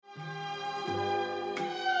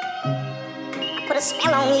a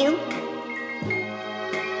spell on you.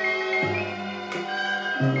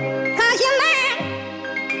 'Cause you're mine.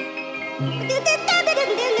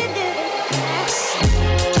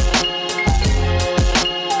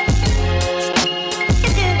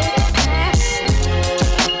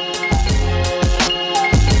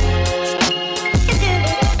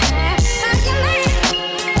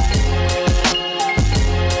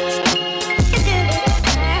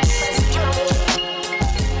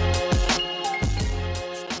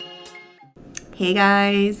 Hey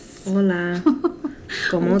guys. Hola.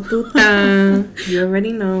 ¿Cómo tú estás? You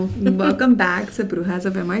already know. Welcome back to Brujas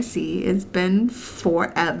of NYC. It's been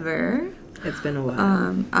forever. It's been a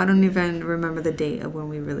while. I don't even remember the date of when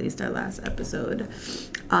we released our last episode.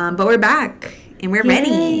 But we're back and we're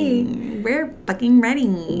ready. We're fucking ready.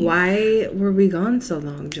 Why were we gone so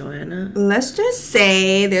long, Joanna? Let's just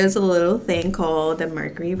say there's a little thing called the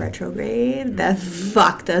Mercury retrograde that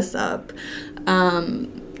fucked us up.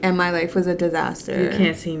 And my life was a disaster. You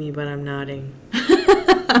can't see me, but I'm nodding.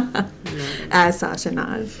 As Sasha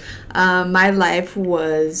nods. My life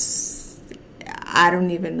was, I don't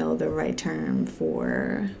even know the right term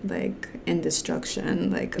for, like, in destruction.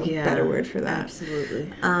 Like, a better word for that.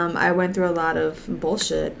 Absolutely. I went through a lot of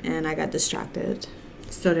bullshit, and I got distracted.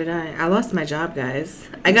 So did I. I lost my job, guys.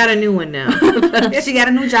 I got a new one now. She got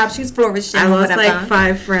a new job. She's flourishing. I lost, like,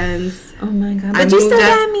 5 friends. Oh, my God. But you still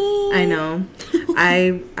got me. I know.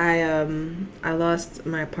 I lost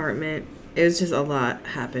my apartment. It was just a lot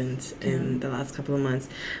happened in the last couple of months.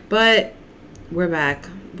 But we're back.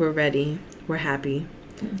 We're ready. We're happy.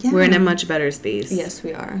 Yeah. We're in a much better space. Yes,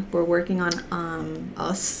 we are. We're working on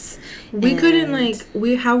us. We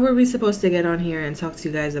couldn't, how were we supposed to get on here and talk to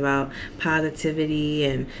you guys about positivity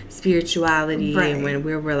and spirituality and when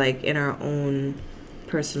we were, like, in our own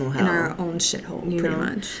personal hell. In our own shithole, pretty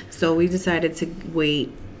much. So we decided to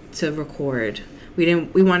wait to record.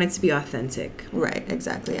 We wanted to be authentic. Right,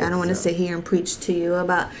 exactly. I don't want to sit here and preach to you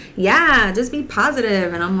about, just be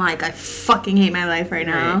positive. And I'm like, I fucking hate my life right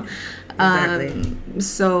now. Exactly.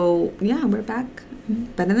 So, we're back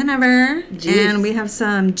better than ever. And we have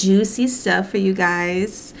some juicy stuff for you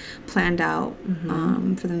guys planned out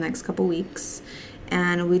for the next couple weeks.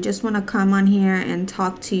 And we just want to come on here and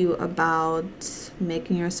talk to you about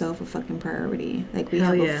making yourself a fucking priority. Like, we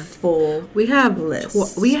have a full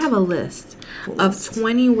list. We have a list of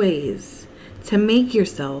 20 ways to make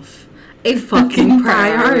yourself a fucking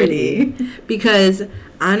priority. Because,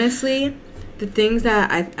 honestly, the things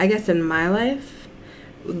that I guess in my life,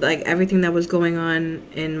 like everything that was going on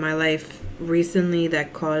in my life recently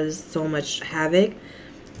that caused so much havoc,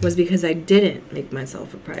 was because I didn't make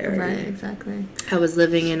myself a priority. Right, exactly. I was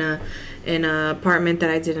living in an apartment that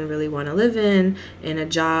I didn't really want to live in a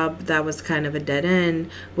job that was kind of a dead end,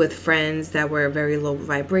 with friends that were very low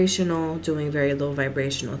vibrational, doing very low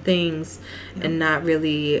vibrational things, and not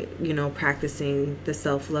really, practicing the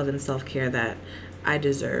self-love and self-care that I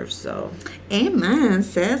deserve. So amen,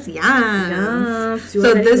 sis. Yes.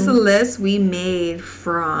 So this list we made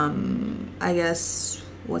from, I guess,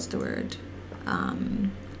 what's the word?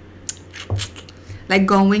 Like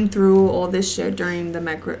going through all this shit during the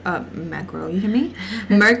you hear me?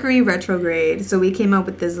 Mercury retrograde. So we came up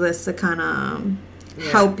with this list to kind of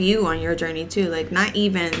help you on your journey too. Like, not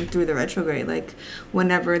even through the retrograde. Like,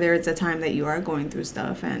 whenever there's a time that you are going through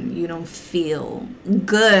stuff and you don't feel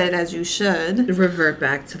good as you should, revert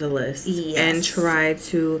back to the list and try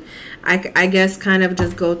to, I guess, kind of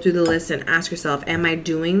just go through the list and ask yourself, am I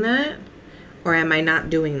doing that or am I not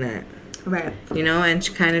doing that? Right.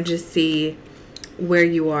 And kind of just see where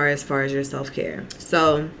you are as far as your self-care.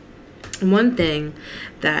 So, one thing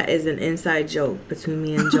that is an inside joke between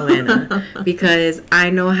me and Joanna, because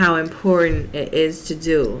I know how important it is to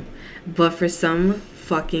do, but for some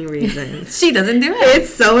fucking reason she doesn't do it.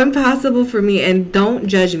 It's so impossible for me, and don't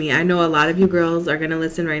judge me. I know a lot of you girls are gonna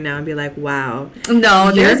listen right now and be like, wow,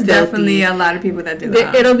 no, there's definitely a lot of people that do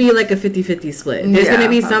that. It'll be like a 50-50 split. There's gonna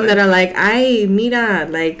be some that are like, ay, mira,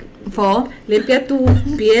 like, limpia tu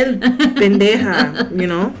piel, pendeja,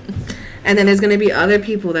 And then there's going to be other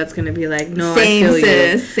people that's going to be like, no, same, I feel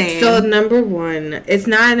sis, you. Same. So, number 1, it's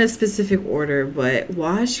not in a specific order, but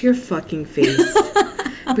wash your fucking face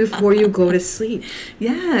before you go to sleep.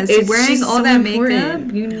 Yes. It's wearing all that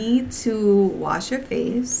makeup, you need to wash your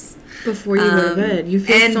face before you go to bed. You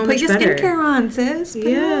feel so much better. And put your skincare on, sis. Put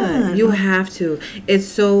it on. You have to. It's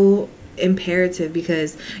so imperative,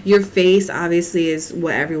 because your face obviously is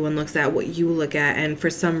what everyone looks at, what you look at, and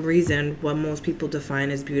for some reason what most people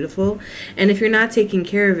define as beautiful. And if you're not taking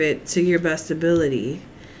care of it to your best ability,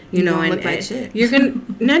 You know, and look like shit. You're gonna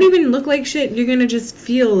not even look like shit. You're gonna just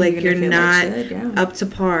feel like you're not like shit, yeah. up to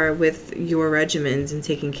par with your regimens and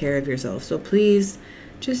taking care of yourself. So please,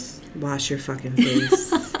 just wash your fucking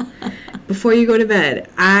face before you go to bed.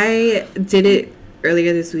 I did it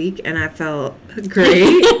earlier this week, and I felt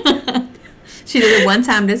great. She did it one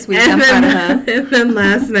time this week. I'm proud of her. And then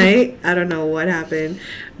last night, I don't know what happened,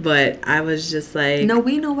 but I was just like... No,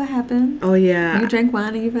 we know what happened. Oh, yeah. You drank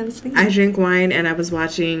wine and you fell asleep. I drank wine and I was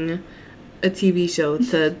watching a TV show,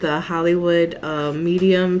 the Hollywood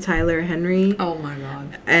medium Tyler Henry. Oh, my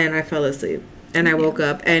God. And I fell asleep. And I woke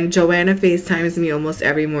up, and Joanna FaceTimes me almost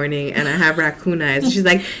every morning, and I have raccoon eyes. She's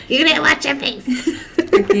like, you didn't watch your face.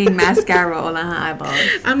 Freaking mascara all on her eyeballs.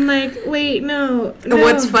 I'm like, wait, no.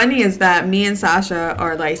 What's funny is that me and Sasha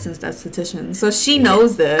are licensed estheticians, so she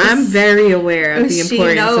knows this. I'm very aware of the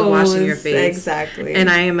importance of washing your face. Exactly. And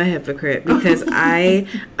I am a hypocrite because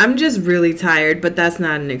I'm just really tired, but that's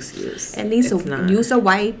not an excuse. At least use a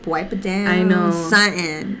wipe it down. I know.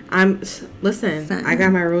 Something. Listen, I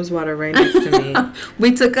got my rose water right next to me.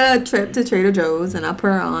 We took a trip to Trader Joe's and I put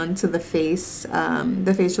her on to the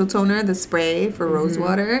facial toner, the spray for rose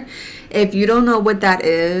water. If you don't know what that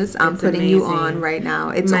is, I'm putting you on right now.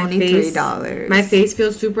 It's only $3. My face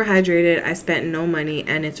feels super hydrated. I spent no money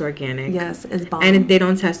and it's organic. Yes, it's bomb. And they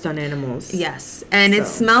don't test on animals. Yes, and it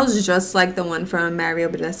smells just like the one from Mario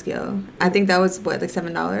Badescu. I think that was like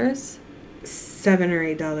 $7. $7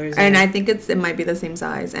 or $8. And I think it might be the same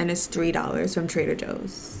size, and it's $3 from Trader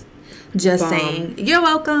Joe's. Just saying. You're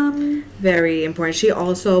welcome. Very important. She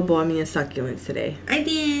also bought me a succulent today. I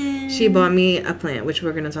did. She bought me a plant, which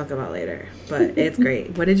we're going to talk about later. But it's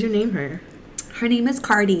great. What did you name her? Her name is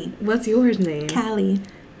Cardi. What's yours name? Callie.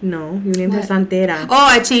 No, you named her Santera. Oh,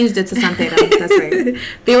 I changed it to Santera. That's right.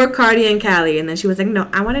 They were Cardi and Callie, and then she was like, no,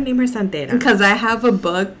 I want to name her Santera. Because I have a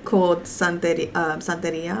book called Santeria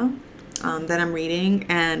that I'm reading,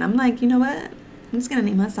 and I'm like, you know what? I'm just going to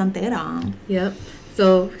name her Santera. Yep.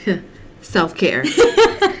 So... self-care.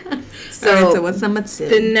 So what's number 2?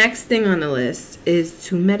 The next thing on the list is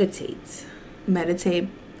to meditate. Meditate.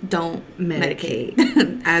 Don't medicate.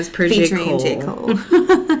 As per Featuring J. Cole.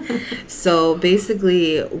 So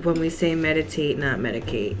basically, when we say meditate, not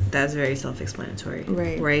medicate, that's very self-explanatory.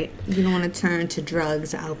 Right? You don't want to turn to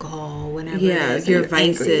drugs, alcohol, whenever your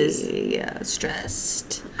vices. Angry,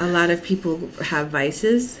 stressed. A lot of people have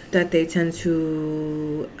vices that they tend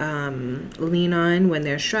to lean on when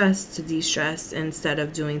they're stressed to de-stress. Instead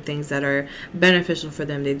of doing things that are beneficial for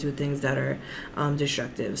them, they do things that are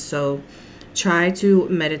destructive. So try to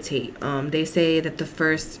meditate. They say that the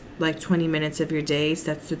first 20 minutes of your day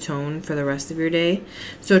sets the tone for the rest of your day.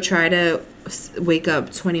 So try to wake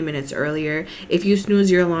up 20 minutes earlier. If you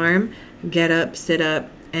snooze your alarm, get up, sit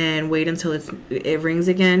up, and wait until it rings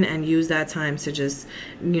again, and use that time to just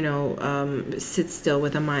sit still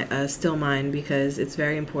with a still mind, because it's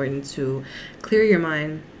very important to clear your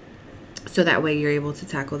mind so that way you're able to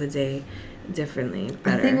tackle the day differently,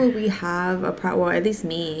 better. I think what we have at least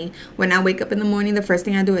me, when I wake up in the morning, the first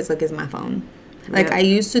thing I do is look at my phone. I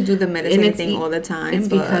used to do the meditating thing all the time. It's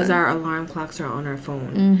because our alarm clocks are on our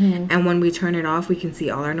phone. Mm-hmm. And when we turn it off, we can see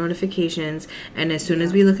all our notifications. And as soon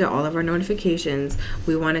as we look at all of our notifications,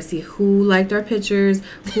 we want to see who liked our pictures,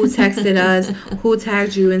 who texted us, who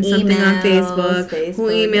tagged you in something on Facebook, who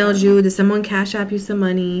emailed you, did someone cash app you some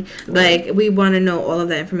money. Right. We want to know all of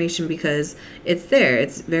that information because it's there.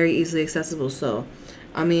 It's very easily accessible. So...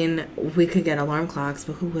 I mean, we could get alarm clocks,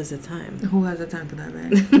 but who has the time? Who has the time for that,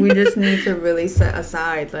 right? We just need to really set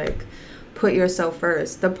aside, put yourself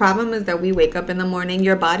first. The problem is that we wake up in the morning,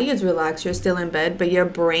 your body is relaxed, you're still in bed, but your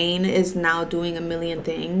brain is now doing a million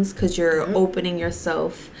things because you're opening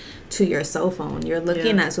yourself to your cell phone. You're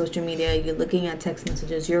looking at social media, you're looking at text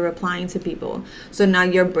messages, you're replying to people. So now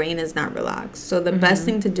your brain is not relaxed. So the best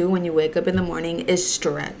thing to do when you wake up in the morning is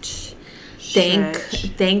stretch.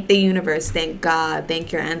 Thank the universe, thank God,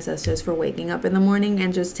 thank your ancestors for waking up in the morning,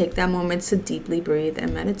 and just take that moment to deeply breathe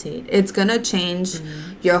and meditate. It's gonna change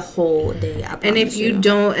your whole day. And if you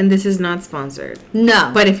don't, and this is not sponsored,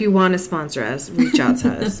 no, but if you want to sponsor us, reach out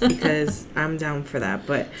to us because I'm down for that.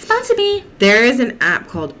 But sponsor me. There is an app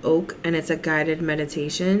called Oak, and it's a guided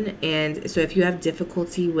meditation. And so if you have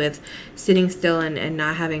difficulty with sitting still and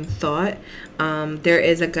not having thought, there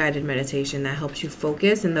is a guided meditation that helps you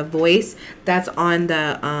focus, and the voice that's on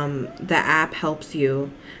the app helps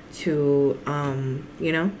you to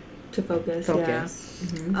to focus. Yeah.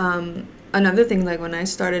 Mm-hmm. Another thing, when I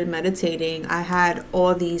started meditating, I had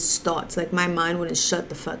all these thoughts. My mind wouldn't shut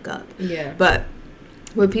the fuck up. Yeah. But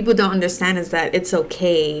what people don't understand is that it's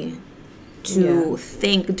okay to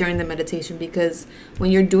think during the meditation, because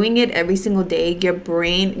when you're doing it every single day, your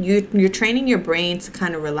brain, you're training your brain to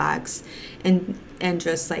kind of relax and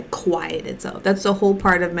just like quiet itself. That's the whole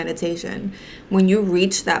part of meditation. When you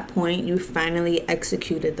reach that point, you finally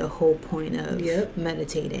executed the whole point of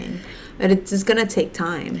meditating. But it's just gonna take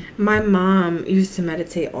time. My mom used to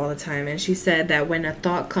meditate all the time, and she said that when a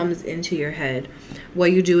thought comes into your head,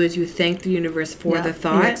 what you do is you thank the universe for the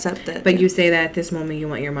thought, you accept it, but you say that at this moment you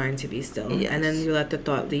want your mind to be still, and then you let the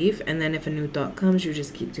thought leave, and then if a new thought comes, you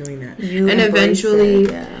just keep doing that, and eventually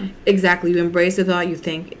exactly, you embrace the thought, you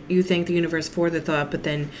thank the universe for the thought, but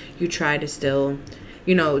then you try to still,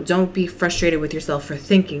 don't be frustrated with yourself for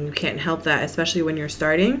thinking. You can't help that, especially when you're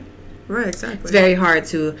starting. Right, exactly. It's very hard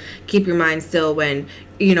to keep your mind still when,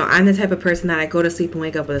 I'm the type of person that I go to sleep and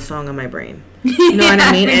wake up with a song on my brain. You know what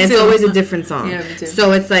I mean? And it's always a different song. Yeah, me too.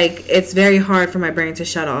 So it's like, it's very hard for my brain to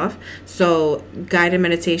shut off. So guided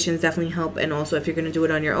meditations definitely help. And also, if you're going to do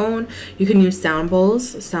it on your own, you can use sound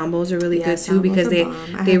bowls. Sound bowls are really good too, because they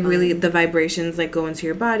really, the vibrations like go into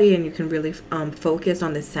your body, and you can really focus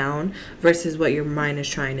on the sound versus what your mind is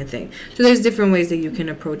trying to think. So there's different ways that you can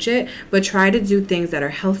approach it, but try to do things that are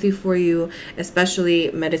healthy for you,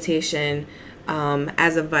 especially meditation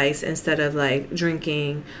as a vice, instead of like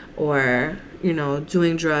drinking or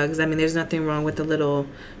doing drugs. I mean, there's nothing wrong with a little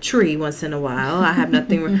tree once in a while. I have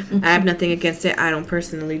nothing against it. I don't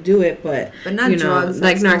personally do it, but not drugs,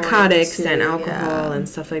 like narcotics and alcohol and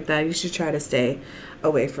stuff like that. You should try to stay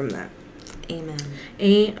away from that.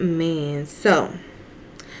 Amen. So,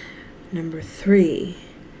 number 3,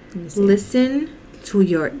 listen to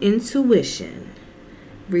your intuition.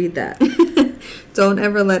 Read that. Don't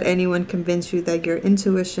ever let anyone convince you that your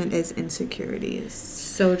intuition is insecurities.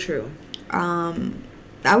 So true.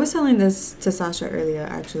 I was telling this to Sasha earlier,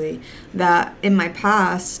 actually, that in my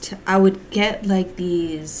past, I would get like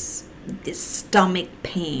this stomach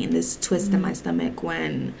pain, this twist in my stomach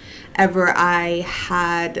whenever I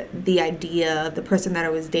had the idea the person that I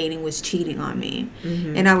was dating was cheating on me.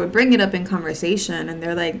 And I would bring it up in conversation, and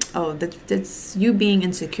they're like, oh, that's you being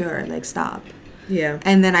insecure, like, stop. Yeah.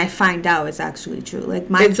 And then I find out it's actually true. Like,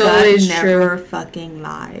 my gut never fucking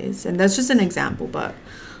lies. And that's just an example, but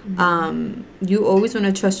you always want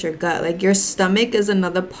to trust your gut. Like, your stomach is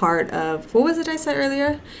another part of, what was it I said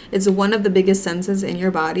earlier? It's one of the biggest senses in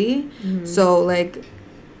your body. So, like,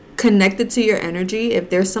 connected to your energy, if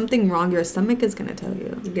there's something wrong, your stomach is going to tell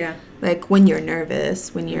you. Yeah. Like, when you're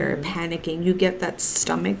nervous, when you're panicking, you get that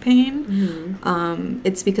stomach pain.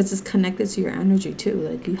 It's because it's connected to your energy too.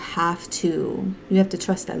 Like, you have to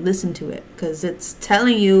trust that. Listen to it, because it's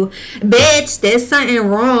telling you, bitch, there's something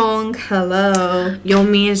wrong. Hello, your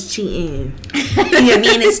man's cheating. Your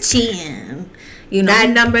man is cheating. That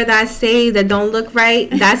number that say that don't look right,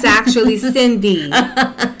 that's actually Cindy.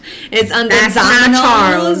 It's under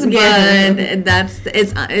Domino's, but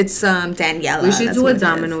it's Daniela. We should do a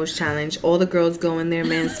Domino's challenge. All the girls go in their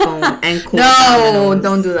man's phone and call Domino's.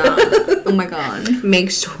 Don't do that. Oh my god.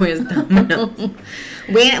 Make sure it's Domino's.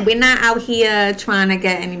 We're not out here trying to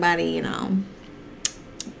get anybody,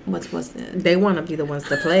 what's it? They want to be the ones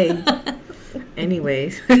to play.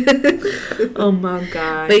 Anyways. Oh my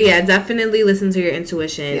god. But yeah, definitely listen to your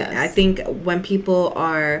intuition. Yes. I think when people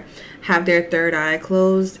have their third eye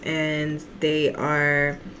closed and they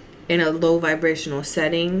are in a low vibrational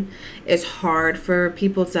setting, it's hard for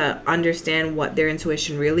people to understand what their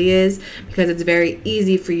intuition really is, because it's very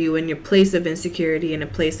easy for you in your place of insecurity, in a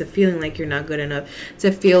place of feeling like you're not good enough, to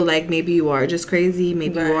feel like maybe you are just crazy,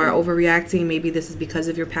 maybe you are overreacting, maybe this is because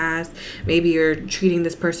of your past, maybe you're treating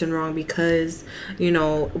this person wrong because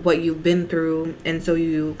what you've been through, and so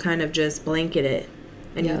you kind of just blanket it.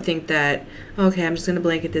 And you think that, okay, I'm just going to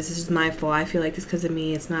blanket this. This is my fault. I feel like this because of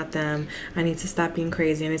me. It's not them. I need to stop being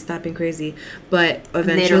crazy. But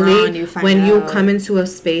eventually, when you come into a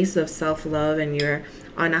space of self-love and you're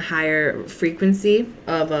on a higher frequency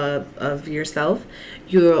of yourself,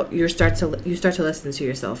 you start to listen to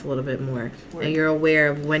yourself a little bit more. And you're aware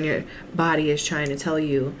of when your body is trying to tell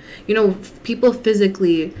you. People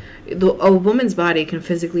physically, a woman's body can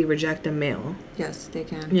physically reject a male. Yes, they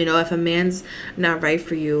can. If a man's not right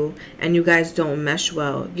for you and you guys don't mesh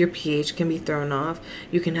well, your pH can be thrown off.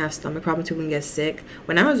 You can have stomach problems. You can get sick.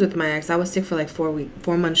 When I was with my ex, I was sick for like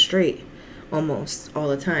 4 months straight, almost all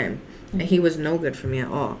the time. And he was no good for me at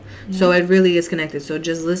all. Yeah. So it really is connected. So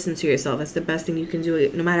just listen to yourself. That's the best thing you can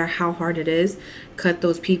do. No matter how hard it is, cut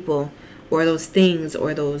those people or those things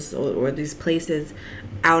or these places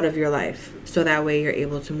out of your life. So that way you're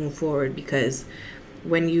able to move forward. Because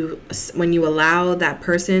when you allow that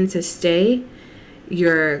person to stay,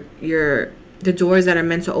 you're the doors that are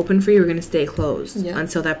meant to open for you are going to stay closed Yep.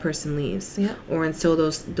 until that person leaves. Yep. Or until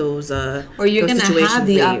those or you're those going to have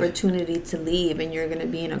the leave. opportunity to leave, and you're going to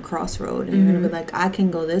be in a crossroad, and you're going to be like, I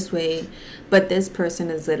can go this way, but this person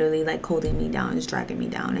is literally like holding me down, is dragging me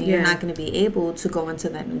down, and you're not going to be able to go into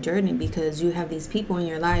that new journey because you have these people in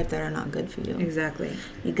your life that are not good for you. Exactly.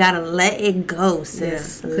 You got to let it go,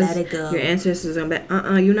 sis. Let it go. Your ancestors are going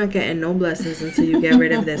to be, you're not getting no blessings until you get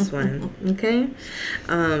rid of this one. Okay?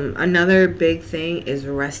 Another big thing is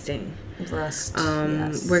resting. Rest.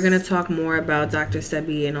 We're going to talk more about Dr.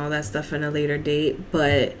 Sebi and all that stuff in a later date,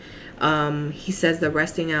 but he says the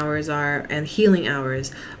resting hours and healing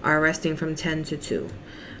hours are resting from 10 to 2.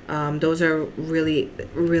 Those are really,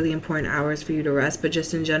 really important hours for you to rest, but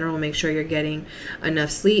just in general, make sure you're getting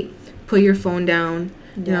enough sleep. Put your phone down.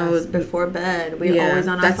 You know, before bed. We're always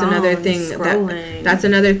on our that's phones, another thing. Scrolling. That's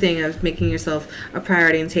another thing of making yourself a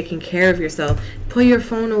priority and taking care of yourself. Put your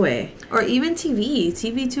phone away. Or even TV.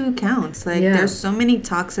 TV too counts. Like, there's so many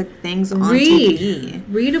toxic things on TV.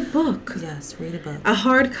 Read a book. Yes, read a book. A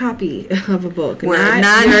hard copy of a book.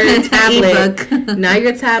 Not your tablet. ebook. Not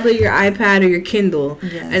your tablet, your iPad, or your Kindle.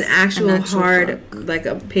 Yes, an actual hard, book. like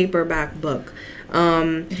a paperback book.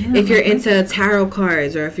 If you're into tarot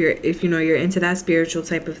cards, or if you're into that spiritual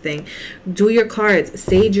type of thing, do your cards,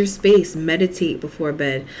 sage your space, meditate before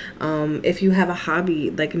bed. If you have a hobby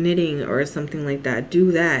like knitting or something like that,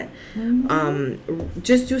 do that.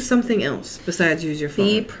 Just do something else besides use your phone.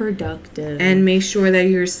 Be productive and make sure that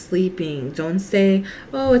you're sleeping. Don't say,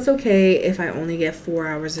 oh, it's okay if I only get 4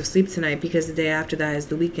 hours of sleep tonight because the day after that is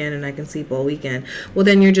the weekend and I can sleep all weekend. Well,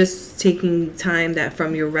 then you're just taking time that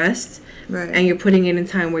from your rest. Right. And you're putting it in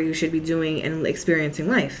time where you should be doing and experiencing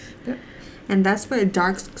life. Yep. And that's where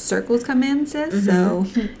dark circles come in, sis. So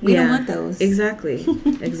we don't want those. Exactly.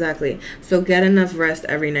 Exactly. So get enough rest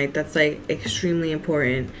every night. That's like extremely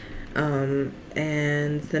important. And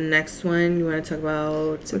the next one, you want to talk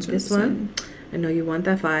about this one? I know you want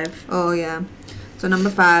that 5. Oh, yeah. So number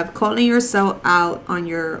 5, calling yourself out on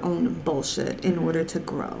your own bullshit in order to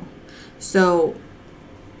grow. So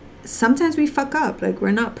sometimes we fuck up. Like,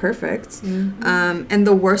 we're not perfect. And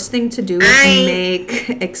the worst thing to do is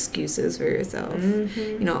make excuses for yourself.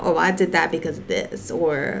 You know, oh, I did that because of this.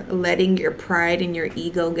 Or letting your pride and your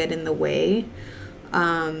ego get in the way.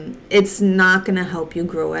 It's not going to help you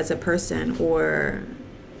grow as a person or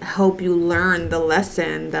help you learn the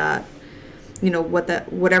lesson that, you know,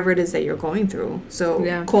 whatever it is that you're going through.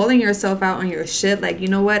 So calling yourself out on your shit, like, you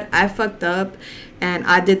know what, I fucked up and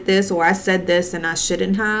I did this or I said this and I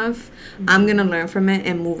shouldn't have. I'm going to learn from it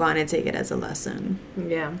and move on and take it as a lesson.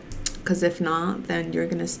 Yeah. Because if not, then you're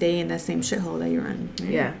going to stay in that same shithole that you're in.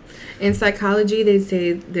 Right? Yeah. In psychology, they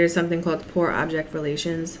say there's something called poor object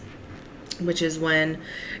relations, which is when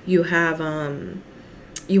you have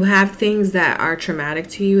things that are traumatic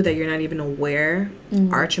to you that you're not even aware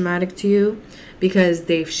are traumatic to you because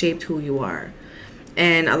they've shaped who you are.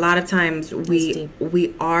 And a lot of times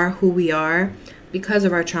we are who we are because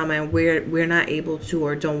of our trauma, and we're not able to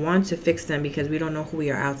or don't want to fix them because we don't know who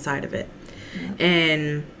we are outside of it.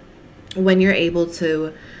 And when you're able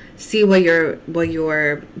to see what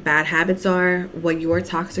your bad habits are, what your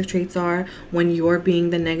toxic traits are, when you're being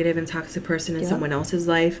the negative and toxic person in someone else's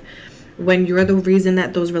life, when you're the reason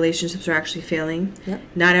that those relationships are actually failing.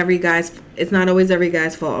 It's not always every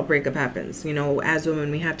guy's fault a breakup happens. You know, as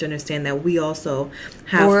women, we have to understand that we also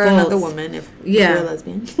have or faults. Another woman if you're a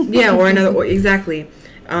lesbian. Exactly.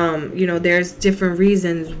 You know, there's different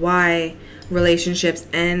reasons why relationships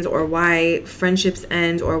end or why friendships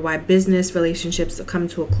end or why business relationships come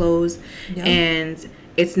to a close. And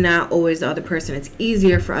it's not always the other person. It's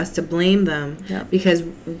easier for us to blame them because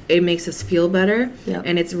it makes us feel better.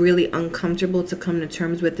 And it's really uncomfortable to come to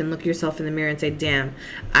terms with and look yourself in the mirror and say, damn,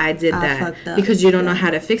 I did that. Because you don't know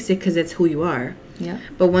how to fix it because it's who you are.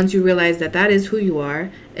 But once you realize that is who you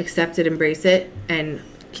are, accept it, embrace it, and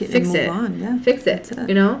fix it. Fix it.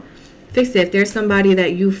 You know? Fix it. If there's somebody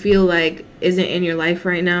that you feel like isn't in your life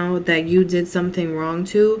right now that you did something wrong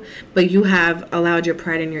to, but you have allowed your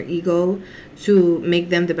pride and your ego to make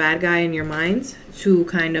them the bad guy in your mind, to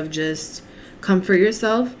kind of just comfort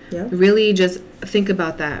yourself, really just think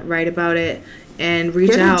about that, write about it, and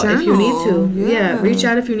reach out if you need to. Reach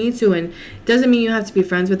out if you need to. And it doesn't mean you have to be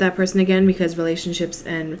friends with that person again because relationships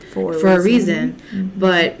end for a reason.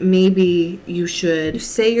 But maybe you should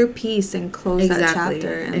say your piece and close that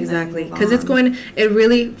chapter. And because it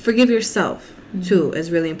really, forgive yourself too is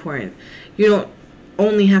really important. You don't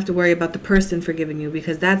only have to worry about the person forgiving you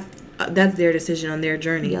because that's their decision on their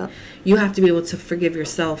journey. You have to be able to forgive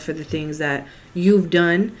yourself for the things that you've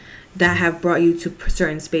done that have brought you to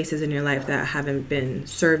certain spaces in your life that haven't been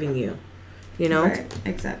serving you. you know? Right,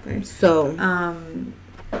 exactly. So,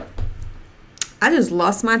 I just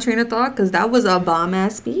lost my train of thought because that was a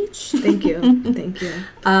bomb-ass speech. Thank you. Thank you.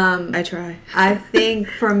 I try. I think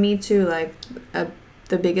for me, too, like,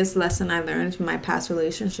 the biggest lesson I learned from my past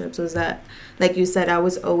relationships was that, like you said, I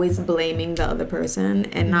was always blaming the other person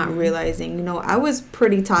and not realizing, you know, I was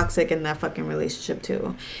pretty toxic in that fucking relationship,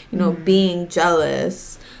 too. You know, being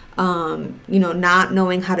jealous, you know, not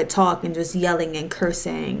knowing how to talk and just yelling and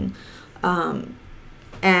cursing.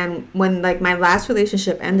 And when, like, my last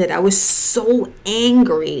relationship ended, I was so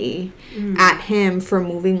angry at him for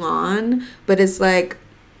moving on. But it's like,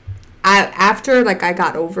 after I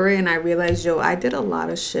got over it and I realized, I did a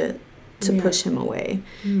lot of shit to push him away.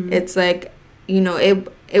 It's like, you know,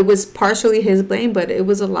 it was partially his blame, but it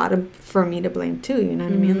was a lot for me to blame, too. You know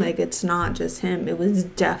what I mean? Like, it's not just him. It was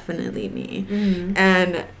definitely me.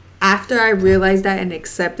 And after I realized that and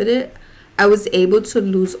accepted it, I was able to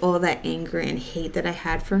lose all that anger and hate that I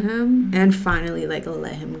had for him and finally, like,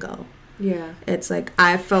 let him go. Yeah. It's like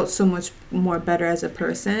I felt so much more better as a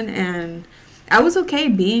person, and I was okay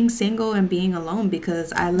being single and being alone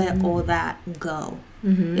because I let all that go.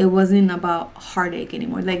 It wasn't about heartache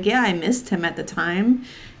anymore. Like, yeah, I missed him at the time,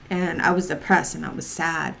 and I was depressed and I was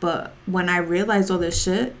sad. But when I realized all this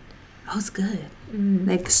shit, I was good.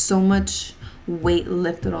 Like, so much weight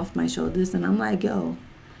lifted off my shoulders, and I'm like,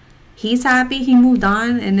 he's happy, he moved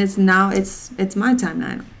on, and it's my time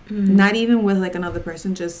now. Not even with, like, another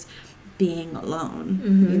person, just being alone.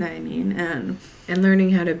 You know what I mean? And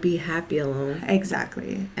learning how to be happy alone.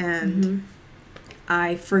 Exactly. And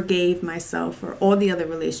I forgave myself for all the other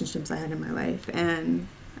relationships I had in my life, and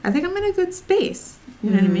I think I'm in a good space. You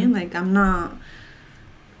know what I mean? Like, I'm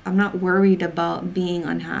not worried about being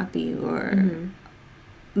unhappy or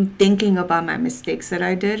thinking about my mistakes that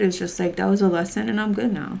I did. It's just like, that was a lesson and I'm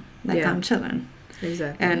good now. Like, I'm chilling.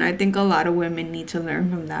 Exactly. And I think a lot of women need to learn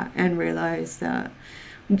from that and realize that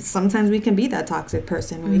sometimes we can be that toxic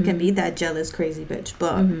person. We can be that jealous, crazy bitch.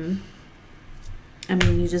 But, I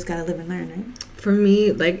mean, you just gotta live and learn, right? For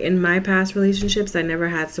me, like, in my past relationships, I never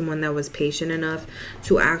had someone that was patient enough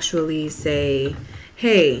to actually say,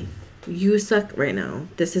 hey, you suck right now.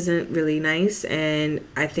 This isn't really nice, and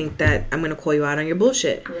I think that I'm going to call you out on your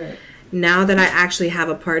bullshit. Right. Now that I actually have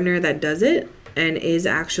a partner that does it and is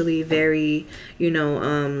actually very,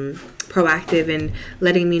 proactive in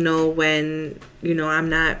letting me know when, I'm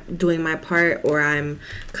not doing my part, or I'm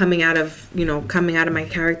coming out of my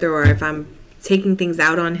character, or if I'm taking things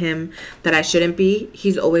out on him that I shouldn't be,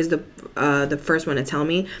 he's always the first one to tell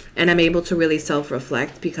me, and I'm able to really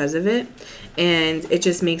self-reflect because of it. And it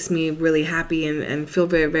just makes me really happy and feel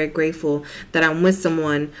very, very grateful that I'm with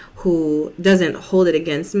someone who doesn't hold it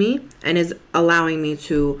against me and is allowing me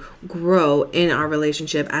to grow in our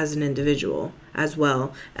relationship as an individual as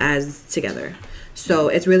well as together. So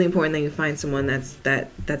it's really important that you find someone that's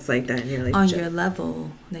like that in your relationship. On your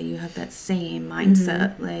level, that you have that same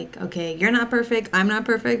mindset. Like, okay, you're not perfect, I'm not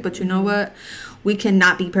perfect, but you know what? We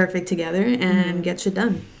cannot be perfect together and get shit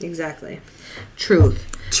done. Exactly.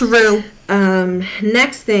 Truth. True.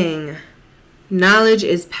 Next thing. Knowledge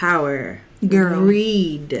is power. Girl.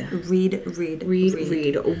 Read.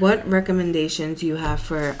 Read. What recommendations do you have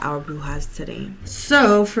for our Brujas today?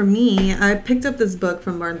 So, for me, I picked up this book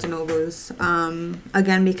from Barnes & Noble's.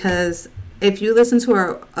 Again, because if you listen to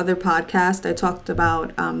our other podcast, I talked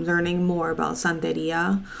about learning more about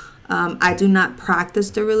Santeria. I do not practice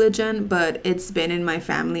the religion, but it's been in my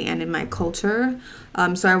family and in my culture.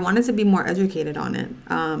 So I wanted to be more educated on it.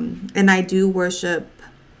 And I do worship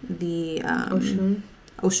the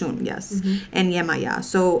Oshun, yes, and Yemaya.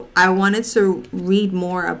 So I wanted to read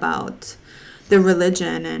more about the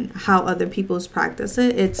religion and how other peoples practice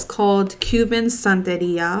it. It's called Cuban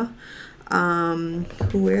Santeria.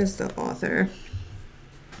 Where is the author?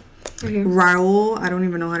 Okay. Raul, I don't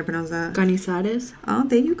even know how to pronounce that. Canizares. Oh,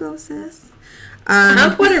 there you go, sis.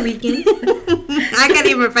 I'm Puerto Rican. I can't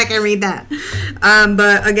even fucking read that.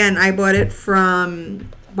 But again, I bought it from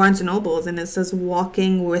Barnes & Noble's, and it says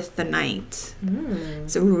Walking with the Night.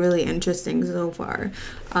 It's really interesting so far.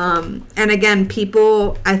 And again,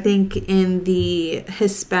 people, I think in the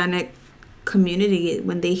Hispanic community,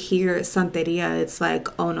 when they hear Santeria, it's like,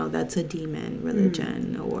 oh no, that's a demon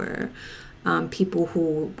religion, or people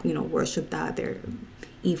who worship that, they're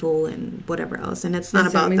evil and whatever else, and it's not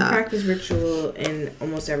about that. We practice ritual in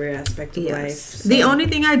almost every aspect of life. So. The only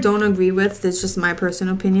thing I don't agree with, is just my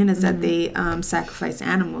personal opinion, is that they sacrifice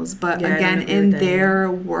animals. But again, in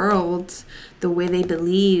their world, the way they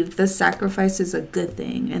believe, the sacrifice is a good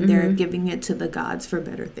thing, and they're giving it to the gods for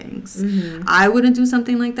better things. I wouldn't do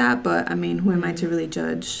something like that, but I mean, who am I to really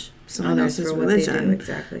judge someone else's religion?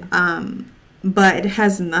 Exactly. but it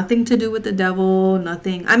has nothing to do with the devil,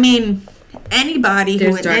 nothing. I mean, anybody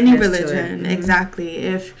who in any religion, exactly.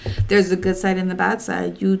 If there's a good side and the bad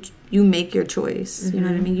side, you make your choice. You know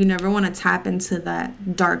what I mean? You never want to tap into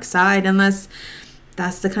that dark side unless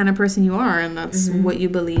that's the kind of person you are and that's what you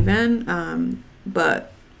believe in.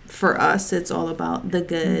 But for us, it's all about the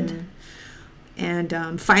good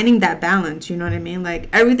and finding that balance. You know what I mean? Like,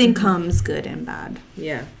 everything comes good and bad.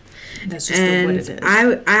 Yeah. That's just what it is.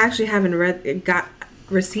 I actually haven't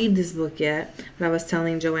received this book yet, but I was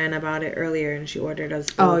telling Joanna about it earlier, and she ordered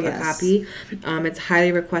us both a copy. It's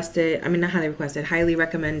highly recommended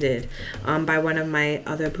by one of my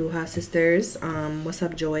other Bruja sisters. What's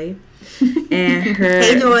up, Joy? And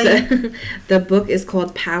hey, Joy. The book is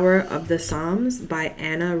called Power of the Psalms by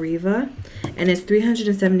Anna Riva, and it's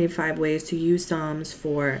 375 ways to use Psalms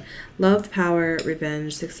for love, power,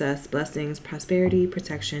 revenge, success, blessings, prosperity,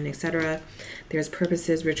 protection, etc. There's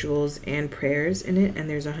purposes, rituals, and prayers in it, and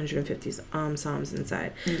there's 150 Psalms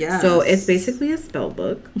inside. Yeah. So it's basically a spell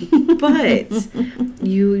book, but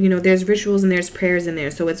you know, there's rituals and there's prayers in there.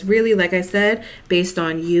 So it's really, like I said, based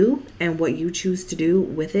on you and what you choose to do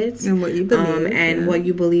with it. And what you believe. And what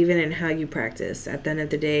you believe in and how you practice. At the end of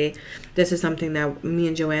the day, this is something that me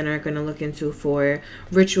and Joanna are going to look into for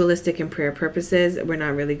ritualistic and prayer purposes. We're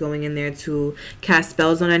not really going in there to cast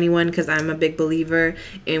spells on anyone, because I'm a big believer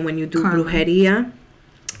in when you do brujeria,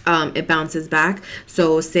 it bounces back.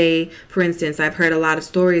 So say, for instance, I've heard a lot of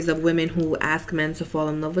stories of women who ask men to fall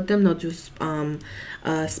in love with them. They'll do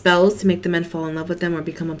spells to make the men fall in love with them or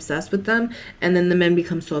become obsessed with them, and then the men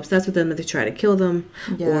become so obsessed with them that they try to kill them,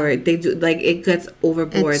 or they do, like, it gets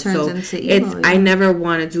overboard. I never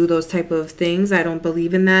want to do those type of things. I don't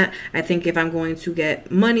believe in that. I think if I'm going to get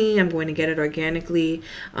money, I'm going to get it organically,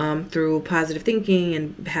 through positive thinking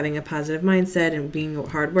and having a positive mindset and being a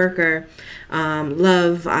hard worker.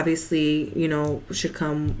 Love, obviously, you know, should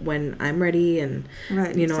come when I'm ready, and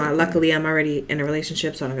you know, luckily I'm already in a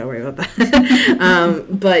relationship, so I don't gotta worry about that.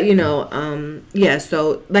 But you know, yeah,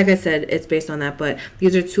 so like I said, it's based on that, but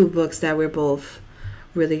these are two books that we're both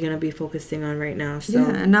really gonna be focusing on right now. So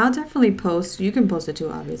yeah, and I'll definitely post, you can post it too,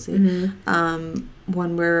 obviously,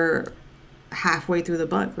 when we're halfway through the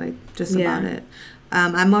book, like just about it.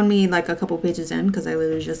 I'm only like a couple pages in because I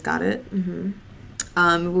literally just got it.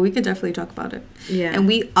 But we could definitely talk about it. Yeah. And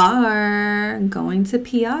we are going to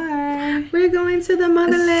PR. We're going to the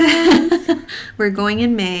motherland. We're going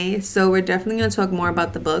in May. So we're definitely going to talk more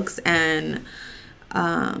about the books and,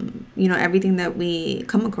 you know, everything that we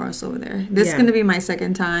come across over there. This is going to be my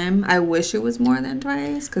second time. I wish it was more than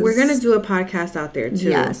twice. Cause we're going to do a podcast out there, too.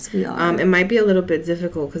 Yes, we are. It might be a little bit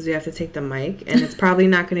difficult because we have to take the mic. And it's probably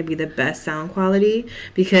not going to be the best sound quality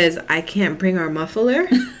because I can't bring our muffler.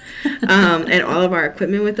 And all of our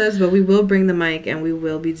equipment with us, but we will bring the mic and we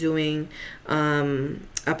will be doing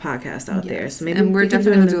a podcast out there. So maybe we're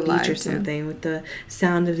definitely going to do a live or something with the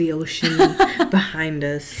sound of the ocean behind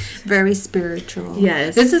us. Very spiritual.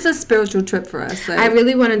 Yes, this is a spiritual trip for us. Like, I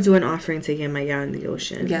really want to do an offering to Yemaya in the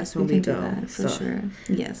ocean. Yes, when we go. Do that for sure.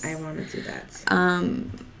 Yes, I want to do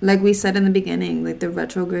that. Like we said in the beginning, like the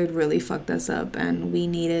retrograde really fucked us up, and we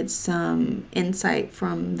needed some insight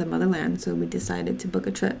from the motherland, so we decided to book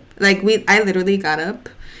a trip. Like I literally got up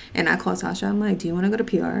and I called Tasha. I'm like, "Do you want to go to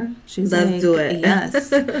PR?" She's like, "Let's do it."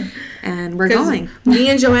 Yes, and we're going. Me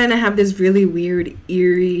and Joanna have this really weird,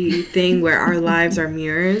 eerie thing where our lives are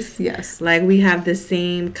mirrors. Yes, like we have the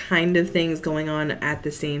same kind of things going on at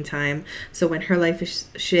the same time. So when her life is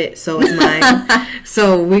shit, so is mine.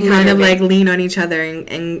 So we kind of like lean on each other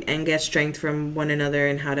and get strength from one another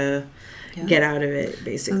and how to get out of it,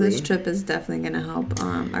 basically. So this trip is definitely going to help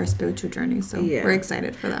our spiritual journey, so we're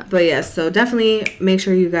excited for that. But yes, so definitely make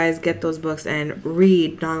sure you guys get those books and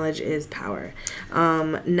read Knowledge is Power.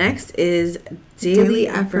 Next is Daily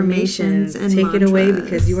Affirmations. And take mantras. It away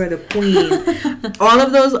because you are the queen. All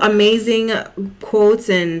of those amazing quotes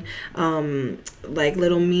and like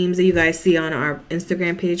little memes that you guys see on our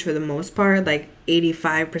Instagram page, for the most part, like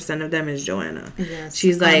 85% of them is Joanna. Yes,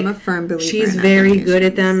 she's like, I'm a firm believer. She's very good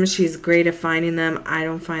at them. She's great at finding them. I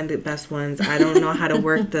don't find the best ones. I don't know how to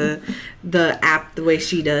work the app the way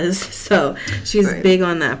she does. So she's big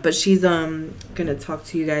on that. But she's gonna talk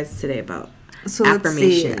to you guys today about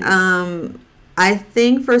affirmations. Let's see. I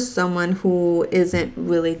think for someone who isn't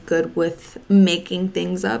really good with making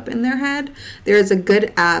things up in their head, there is a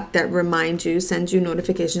good app that reminds you, sends you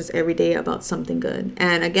notifications every day about something good.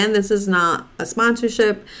 And again, this is not a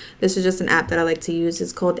sponsorship. This is just an app that I like to use.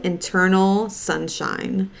 It's called Internal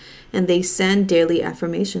Sunshine. And they send daily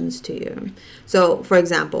affirmations to you. So, for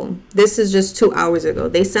example, this is just 2 hours ago.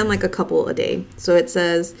 They send like a couple a day. So it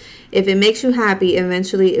says, if it makes you happy,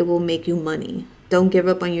 eventually it will make you money. Don't give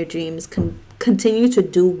up on your dreams. Continue to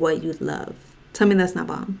do what you love. Tell me that's not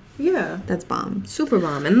bomb. Yeah. That's bomb. Super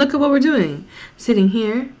bomb. And look at what we're doing. Sitting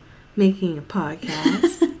here, making a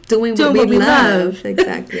podcast. doing what we love.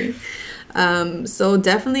 Exactly. So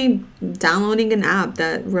definitely downloading an app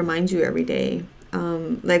that reminds you every day.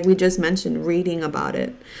 Like we just mentioned, reading about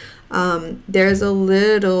it. There's a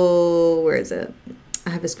little, where is it? I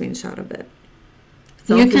have a screenshot of it.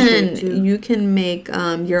 You can make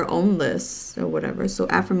your own lists or whatever. So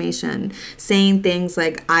affirmation, saying things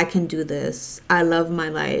like I can do this, I love my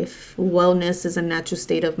life, wellness is a natural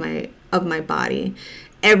state of my body,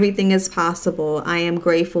 everything is possible, I am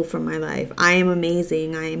grateful for my life, I am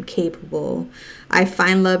amazing, I am capable, I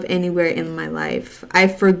find love anywhere in my life, I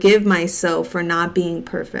forgive myself for not being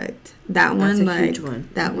perfect. That's a huge one.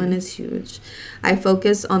 That one is huge. I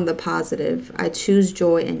focus on the positive. I choose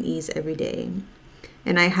joy and ease every day.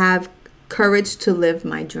 And I have courage to live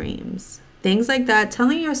my dreams. Things like that.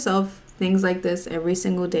 Telling yourself things like this every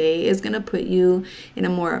single day is going to put you in a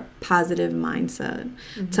more positive mindset.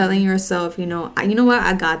 Mm-hmm. Telling yourself, you know what?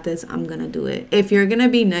 I got this. I'm going to do it. If you're going to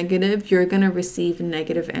be negative, you're going to receive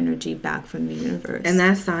negative energy back from the universe. And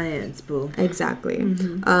that's science, boo. Exactly.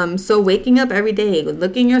 Mm-hmm. So waking up every day,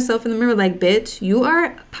 looking yourself in the mirror like, bitch, you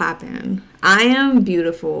are popping. I am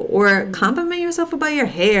beautiful. Or compliment yourself about your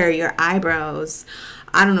hair, your eyebrows.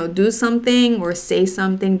 I don't know, do something or say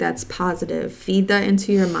something that's positive. Feed that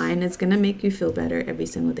into your mind. It's going to make you feel better every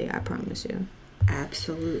single day. I promise you.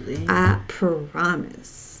 Absolutely. I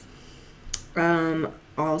promise.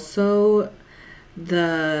 Also,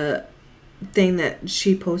 the thing that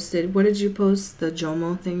she posted. What did you post? The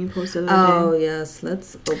Jomo thing you posted the other day? Oh, yes.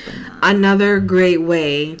 Let's open that. Another great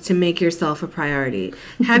way to make yourself a priority.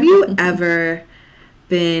 Have you ever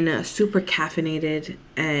been super caffeinated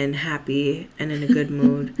and happy and in a good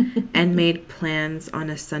mood and made plans on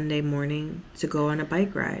a Sunday morning to go on a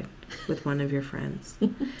bike ride with one of your friends?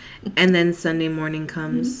 And then Sunday morning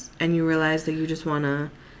comes and you realize that you just want to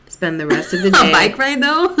spend the rest of the day. A bike ride,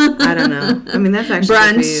 though? I don't know. I mean, that's actually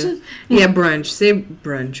brunch. Yeah, brunch. Say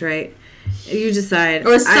brunch, right? You decide.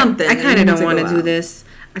 Or something. I kind of don't want to do this.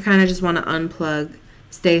 I kind of just want to unplug,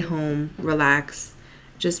 stay home, relax,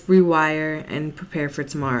 just rewire and prepare for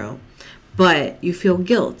tomorrow. But you feel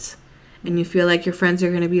guilt. And you feel like your friends are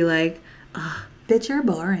going to be like, bitch, you're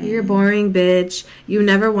boring. You're boring, bitch. You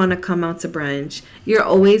never want to come out to brunch. You're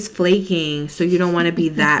always flaking, so you don't want to be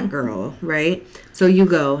that girl, right? So you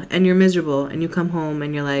go, and you're miserable, and you come home,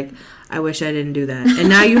 and you're like, I wish I didn't do that. And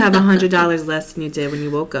now you have $100 less than you did when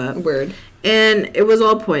you woke up. Word. And it was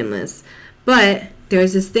all pointless. But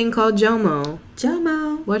there's this thing called JOMO.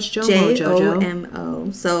 JOMO. What's JOMO, Jojo?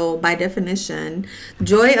 JOMO. So, by definition,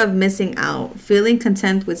 joy of missing out, feeling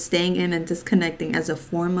content with staying in and disconnecting as a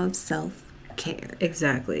form of self-care.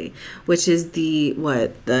 Exactly. Which is the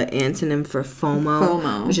antonym for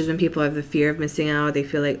FOMO. Which is when people have the fear of missing out. They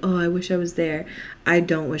feel like, oh, I wish I was there. I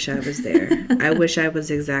don't wish I was there. I wish I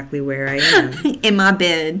was exactly where I am. In my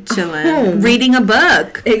bed, chilling. Reading a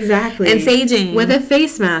book. Exactly. And saging. With a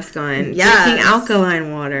face mask on. Yes. Drinking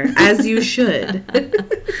alkaline water, as you should. And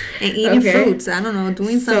eating fruits. I don't know.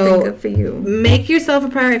 Doing something good for you. Make yourself a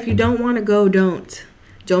priority. If you don't want to go, don't.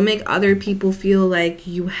 Don't make other people feel like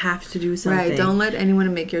you have to do something. Right. Don't let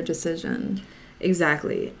anyone make your decision.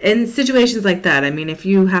 Exactly. In situations like that, I mean, if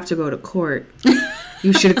you have to go to court,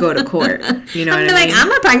 you should go to court. You know what I mean? I'm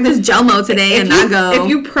going to practice JOMO today and not go. If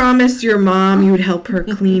you promised your mom you would help her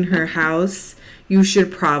clean her house, you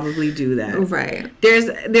should probably do that. Right. There's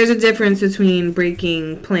a difference between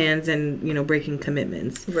breaking plans and, breaking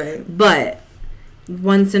commitments. Right. But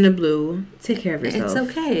once in a blue, take care of yourself.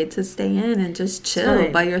 It's okay to stay in and just chill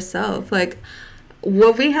by yourself. Like,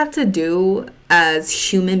 what we have to do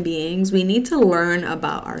as human beings, we need to learn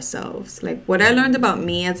about ourselves. Like, what I learned about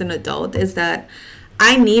me as an adult is that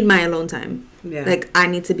I need my alone time. Yeah. Like, I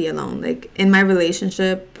need to be alone. Like, in my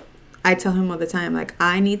relationship, I tell him all the time, like,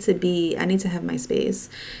 I need to have my space.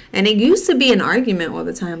 And it used to be an argument all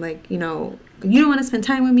the time, like, you don't want to spend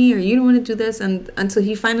time with me, or you don't want to do this. And until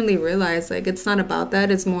he finally realized, like, it's not about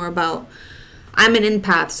that. It's more about I'm an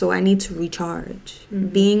empath, so I need to recharge.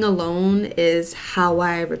 Being alone is how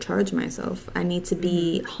I recharge myself. I need to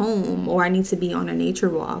be home, or I need to be on a nature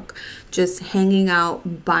walk, just hanging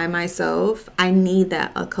out by myself. I need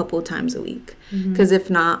that a couple times a week, because if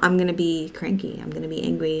not, I'm going to be cranky. I'm going to be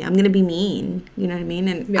angry. I'm going to be mean. You know what I mean?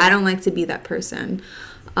 And I don't like to be that person.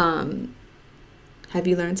 Have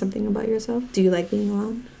you learned something about yourself? Do you like being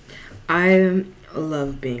alone? I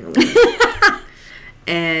love being alone.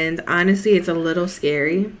 And honestly, it's a little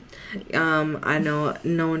scary. I know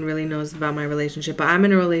no one really knows about my relationship, but I'm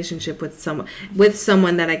in a relationship with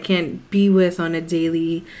someone that I can't be with on a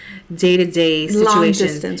day-to-day situation. Long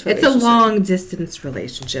distance relationship. It's a long distance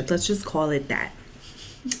relationship. Let's just call it that.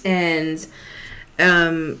 And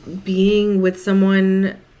being with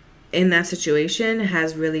someone in that situation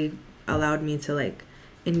has really allowed me to like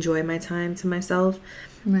enjoy my time to myself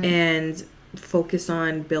and focus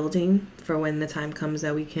on building for when the time comes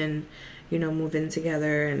that we can, you know, move in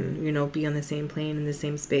together and, you know, be on the same plane in the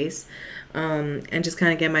same space, and just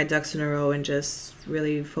kind of get my ducks in a row and just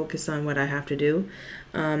really focus on what I have to do.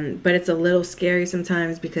 But it's a little scary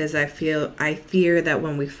sometimes because I fear that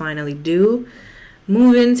when we finally do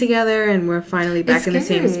move in together and we're finally back in the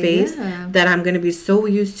same space, that I'm going to be so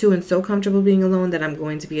used to and so comfortable being alone that I'm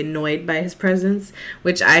going to be annoyed by his presence,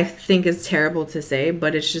 which I think is terrible to say,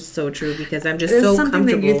 but it's just so true because I'm just so comfortable. It's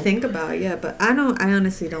something that you think about, but I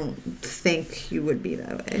honestly don't think you would be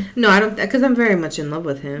that way. No, I don't, because I'm very much in love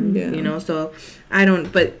with him, you know, so I don't,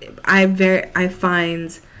 but I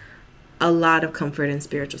find a lot of comfort in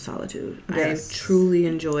spiritual solitude. Yes. I truly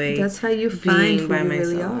enjoy. That's how you find who you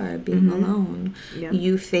really are, being alone. Yeah.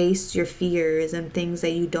 You face your fears and things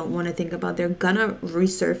that you don't want to think about. They're gonna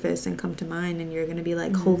resurface and come to mind, and you're gonna be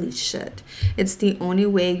like, "Holy shit!" It's the only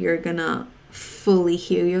way you're gonna fully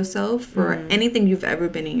heal yourself for anything you've ever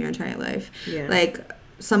been in your entire life. Yeah. Like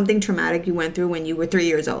something traumatic you went through when you were 3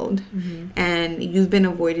 years old, and you've been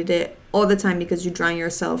avoided it all the time because you drown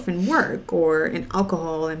yourself in work or in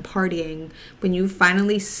alcohol and partying. When you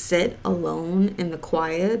finally sit alone in the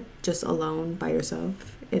quiet, just alone by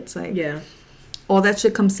yourself, it's like all that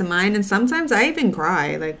shit comes to mind. And sometimes I even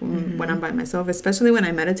cry, like when I'm by myself, especially when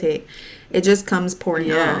I meditate. It just comes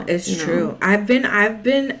pouring out. Yeah, it's true. I've been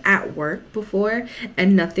at work before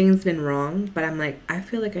and nothing's been wrong, but I'm like, I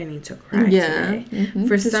feel like I need to cry today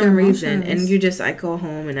for some reason. And I go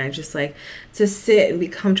home and I just like to sit and be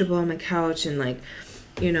comfortable on my couch and like,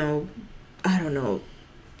 you know, I don't know,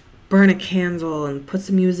 burn a candle and put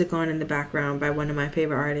some music on in the background by one of my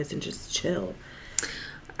favorite artists and just chill.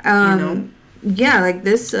 You know? Yeah, like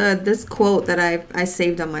this quote that I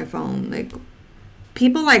saved on my phone, like,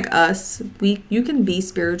 people like us, you can be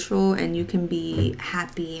spiritual and you can be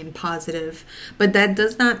happy and positive, but that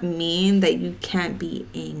does not mean that you can't be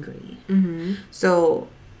angry. So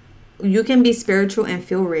you can be spiritual and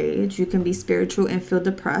feel rage. You can be spiritual and feel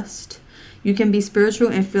depressed. You can be spiritual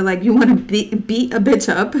and feel like you want to beat a bitch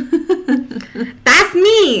up. That's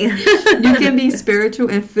me. You can be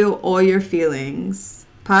spiritual and feel all your feelings,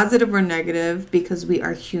 positive or negative, because we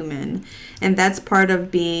are human. And that's part of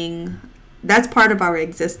our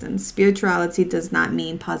existence. Spirituality does not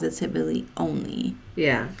mean positivity only.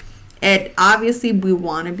 Yeah. It obviously we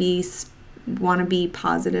want to be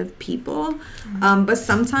positive people, but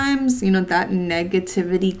sometimes, you know, that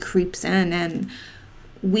negativity creeps in, and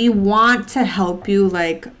we want to help you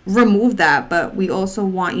like remove that, but we also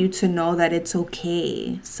want you to know that it's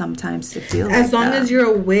okay sometimes to feel as long as you're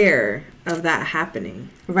aware of that happening.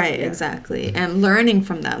 Right, exactly. And learning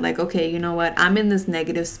from that, like, okay, you know what, I'm in this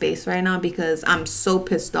negative space right now because I'm so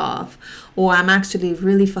pissed off, or I'm actually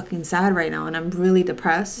really fucking sad right now and I'm really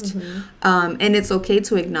depressed. And it's okay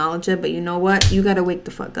to acknowledge it, but you know what, you gotta wake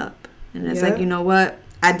the fuck up. And it's like, you know what,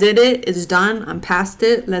 I did it, it's done, I'm past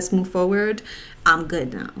it, let's move forward, I'm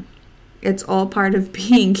good now. It's all part of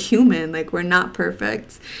being human. Like, we're not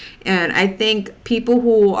perfect. And I think people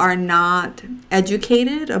who are not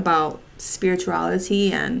educated about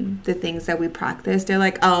spirituality and the things that we practice, they're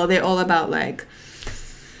like, oh, they're all about like,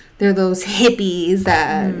 they're those hippies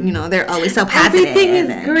that, you know, they're always so positive. Everything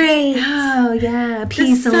is great. Oh, yeah.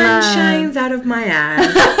 Peace and love. The sun shines out of my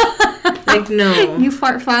eyes. Like, no. You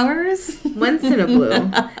fart flowers? Once in a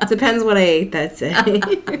blue. Depends what I ate that day.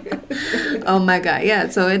 Oh, my God. Yeah.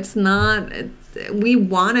 So it's not... We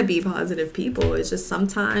want to be positive people. It's just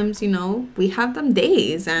sometimes, you know, we have them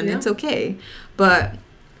days and it's okay. But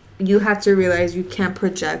you have to realize you can't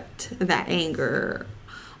project that anger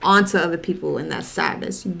onto other people and that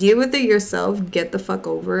sadness. You deal with it yourself, get the fuck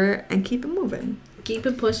over it, and keep it moving. Keep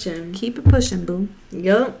it pushing. Keep it pushing, boo.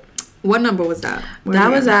 Yup. What number was that? That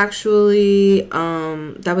was actually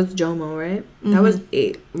that was Jomo, right? Mm-hmm. That was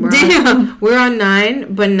 8. We're on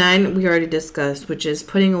 9, but 9 we already discussed, which is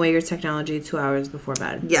putting away your technology 2 hours before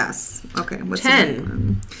bed. Yes. Okay. What's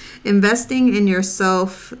 10? Investing in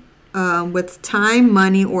yourself with time,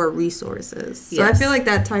 money, or resources. So yes. I feel like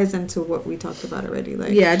that ties into what we talked about already.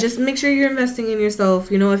 Like, yeah, just make sure you're investing in yourself.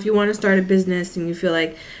 You know, if you want to start a business and you feel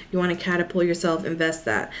like you want to catapult yourself, invest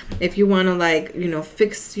that. If you want to, like, you know,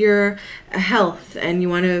 fix your health and you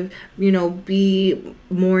want to, you know, be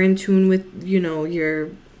more in tune with, you know,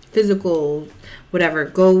 your physical whatever,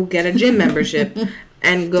 go get a gym membership.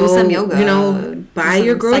 And go, do some yoga, you know, buy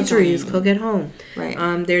your groceries, cook at home.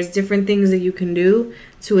 Right. There's different things that you can do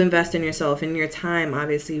to invest in yourself. And your time,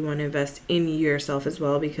 obviously, you want to invest in yourself as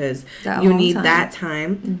well, because you need that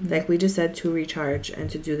time, mm-hmm. like we just said, to recharge and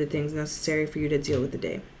to do the things necessary for you to deal with the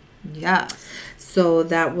day. Yeah. So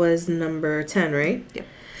that was number 10, right? Yep.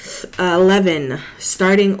 11,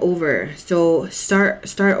 starting over. So start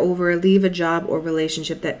over, leave a job or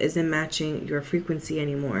relationship that isn't matching your frequency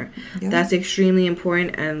anymore. Yeah. That's extremely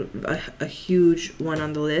important and a huge one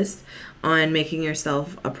on the list on making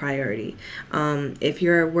yourself a priority. If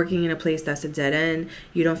you're working in a place that's a dead end,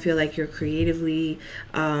 you don't feel like you're creatively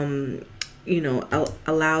you know,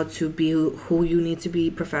 allowed to be who you need to be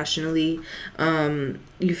professionally.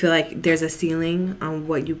 You feel like there's a ceiling on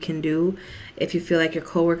what you can do. If you feel like your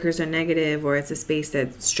coworkers are negative, or it's a space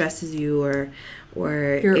that stresses you or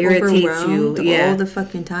you're irritates you, all the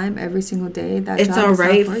fucking time, every single day, it's all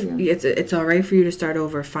right. It's all right for you to start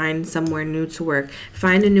over. Find somewhere new to work.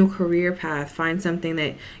 Find a new career path. Find something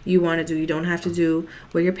that you want to do. You don't have to do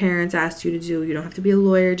what your parents asked you to do. You don't have to be a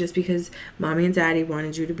lawyer just because mommy and daddy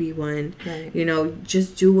wanted you to be one. Right. You know,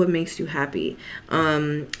 just do what makes you happy.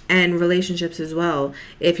 And relationships as well.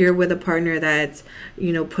 If you're with a partner that's,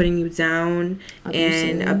 you know, putting you down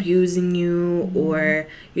and abusing you, mm-hmm. or,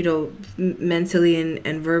 you know, mentally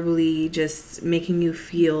and verbally just making you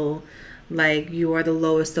feel like you are the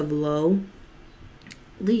lowest of low,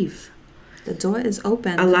 leave. The door is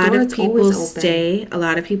open. A lot of people stay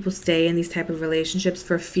in these type of relationships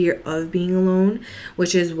for fear of being alone,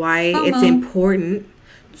 which is why it's important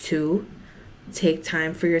to take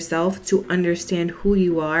time for yourself to understand who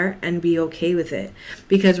you are and be okay with it.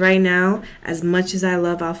 Because right now, as much as I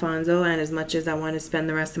love Alfonso and as much as I want to spend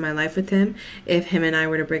the rest of my life with him, if him and I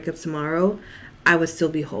were to break up tomorrow, I would still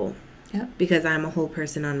be whole. Yeah. Because I'm a whole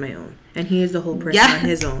person on my own. And he is a whole person on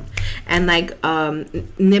his own. And like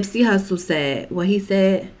Nipsey Hussle said, what he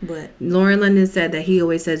said, Lauren London said that he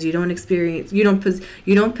always says you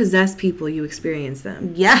don't possess people, you experience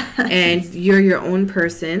them. Yeah. And you're your own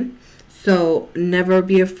person. So never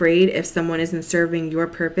be afraid if someone isn't serving your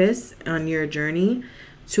purpose on your journey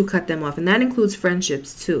to cut them off. And that includes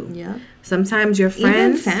friendships too. Yeah. Sometimes your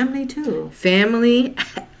friends. Even family too. Family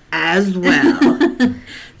as well.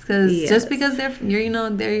 Because just because they're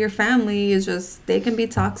your family, is just, they can be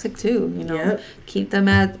toxic too. You know, keep them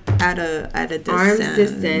at a distance. Arm's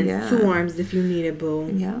distance, 2 arms if you need it,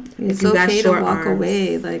 boo. Yeah, it's okay to walk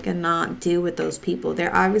away, like, and not deal with those people.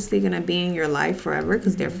 They're obviously gonna be in your life forever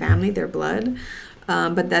because they're family, they're blood.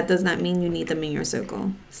 But that does not mean you need them in your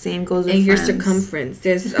circle. Same goes with your circumference.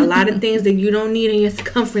 There's a lot of things that you don't need in your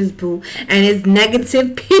circumference, boo, and it's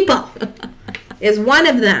negative people. Is one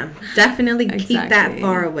of them. Definitely keep that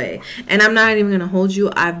far away. And I'm not even going to hold you.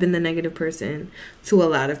 I've been the negative person to a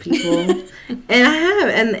lot of people. And I have.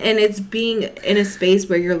 And it's being in a space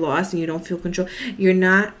where you're lost and you don't feel control. You're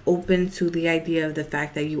not open to the idea of the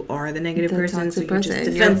fact that you are the negative person. So you're just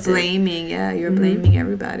defensive. You're blaming. Yeah, you're blaming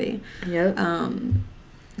everybody. Yep.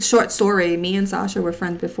 Short story. Me and Sasha were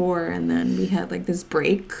friends before. And then we had like this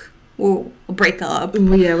break. Well, break up.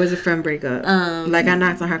 Yeah, it was a friend breakup. Like, I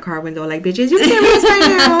knocked on her car window, like, bitches, you can't leave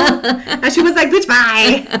right now. And she was like, bitch,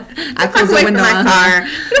 bye. I closed the window on my car.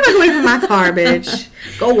 Get away from my car, bitch.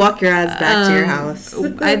 Go walk your ass back to your house.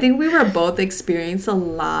 I think we were both experiencing a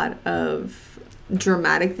lot of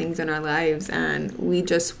dramatic things in our lives, and we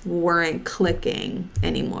just weren't clicking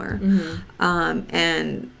anymore. Mm-hmm.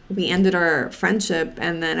 And we ended our friendship,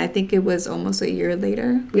 and then I think it was almost a year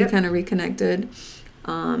later we kind of reconnected.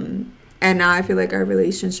 And now I feel like our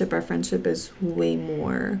relationship, our friendship is way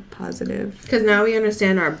more positive. Because now we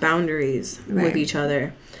understand our boundaries with each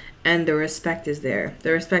other. And the respect is there.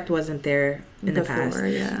 The respect wasn't there in the past.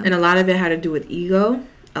 Yeah. And a lot of it had to do with ego.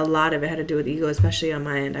 Especially on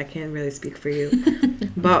my end. I can't really speak for you.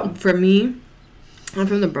 But for me, I'm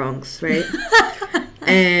from the Bronx, right?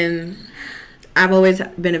 And I've always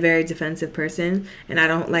been a very defensive person, and I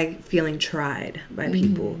don't like feeling tried by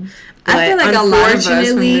people. But I feel like a lot of us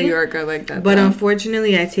from New York are like that. But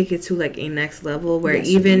unfortunately, I take it to like a next level where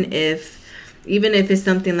even if it's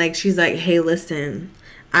something like she's like, hey, listen,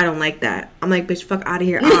 I don't like that. I'm like, bitch, fuck out of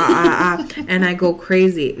here. And I go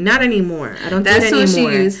crazy. Not anymore. I don't do it anymore. That's who she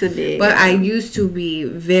used to be. But I used to be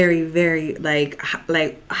very, very, like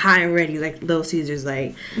high and ready, like Little Caesars.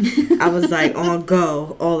 Like, I was, like, on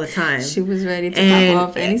go all the time. She was ready to pop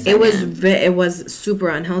off any second. It was super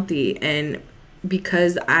unhealthy. And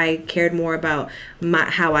because I cared more about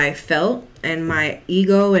how I felt and my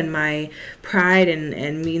ego and my pride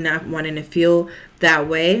and me not wanting to feel that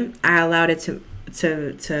way, I allowed it to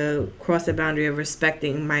cross the boundary of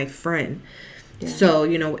respecting my friend. Yeah. So,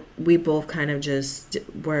 you know, we both kind of just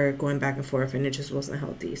were going back and forth, and it just wasn't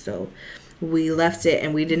healthy. So we left it,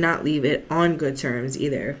 and we did not leave it on good terms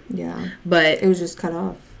either. Yeah. But it was just cut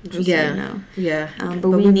off. Just Yeah. But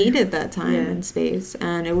we needed that time and space,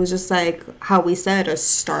 and it was just like how we said, a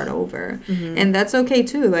start over. And that's okay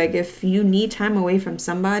too. Like, if you need time away from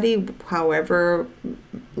somebody, however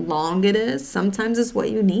long it is, sometimes it's what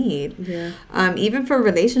you need. Even for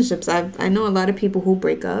relationships, I know a lot of people who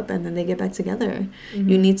break up and then they get back together.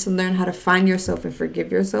 You need to learn how to find yourself and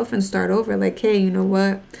forgive yourself and start over. Like, hey, you know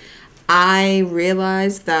what, I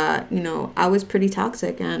realized that, you know, I was pretty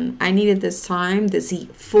toxic, and I needed this time, this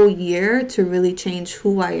full year, to really change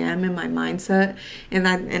who I am and my mindset, and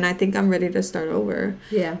I think I'm ready to start over.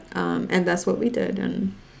 And that's what we did.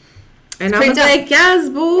 And I was like, yes,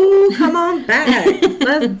 boo, come on back.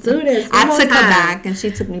 Let's do this. I took her back, and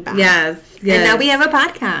she took me back. Yes. And now we have a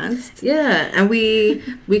podcast. Yeah, and we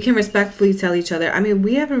can respectfully tell each other. I mean,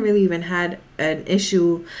 we haven't really even had an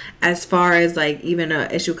issue as far as, like, even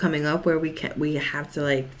an issue coming up where we have to,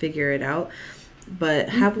 like, figure it out.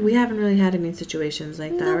 But we haven't really had any situations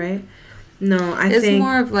like that, right? No, it's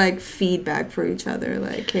more of like feedback for each other.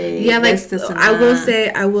 Like, hey, yeah, like this and I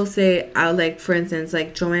will say, like, for instance,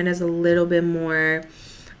 like, Joanna's a little bit more.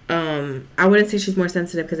 I wouldn't say she's more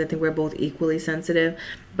sensitive, because I think we're both equally sensitive,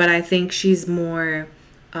 but I think she's more.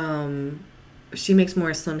 She makes more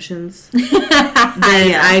assumptions than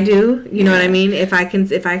I do. You know what I mean? If I can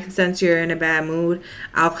sense you're in a bad mood,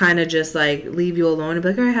 I'll kind of just, like, leave you alone and be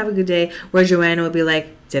like, all right, have a good day. Where Joanna would be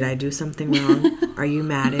like, did I do something wrong? Are you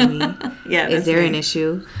mad at me? Is there an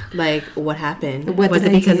issue? Like, what happened? Was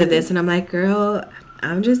it because of this? And I'm like, girl,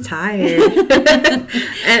 I'm just tired.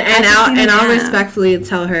 and I'll respectfully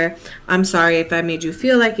tell her, I'm sorry if I made you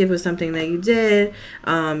feel like it was something that you did.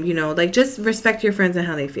 You know, like, just respect your friends and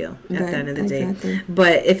how they feel at the end of the day.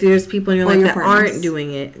 But if there's people in your life that aren't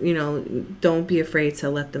doing it, you know, don't be afraid to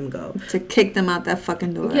let them go. To kick them out that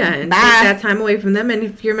fucking door. Yeah, and take that time away from them. And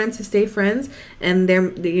if you're meant to stay friends and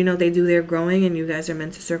they do their growing and you guys are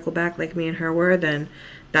meant to circle back like me and her were, then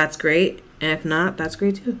that's great. And if not, that's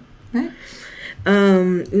great too. Right.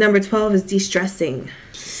 Number 12 is de-stressing.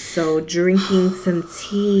 So drinking some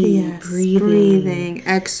tea, breathing,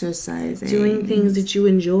 exercising, doing things that you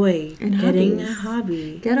enjoy, and getting a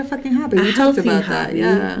hobby. Get a fucking hobby. We talked about that.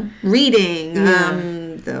 Yeah. Reading.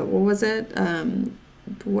 What was it?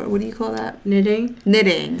 What do you call that? Knitting.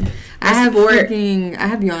 I have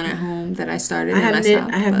yarn at home that I started.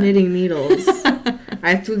 I have knitting needles.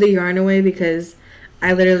 I threw the yarn away because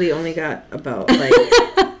I literally only got about, like,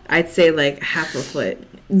 I'd say, like, half a foot.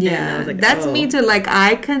 Yeah, I was like, that's me too. Like,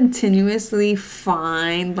 I continuously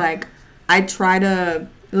find, like, I try to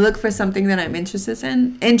look for something that I'm interested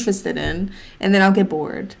in, and then I'll get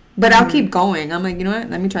bored. But I'll keep going. I'm like, you know what?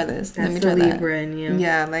 Let me try this. Let me try that. Libra in you.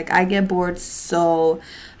 Yeah, like, I get bored so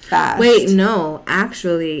fast. Wait, no.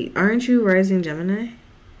 Actually, aren't you rising Gemini?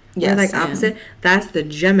 Yes, like opposite. That's the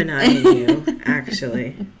Gemini in you,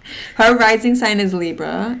 actually. Her rising sign is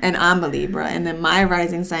Libra, and I'm a Libra, and then my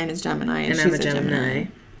rising sign is Gemini, and she's I'm a Gemini.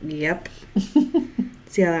 Yep.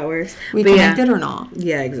 See how that works? We connected or not?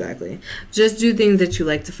 Yeah, exactly. Just do things that you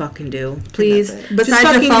like to fucking do, please.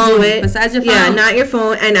 Besides your phone. Besides your phone. Yeah, not your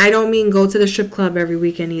phone. And I don't mean go to the strip club every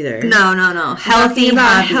weekend either. No.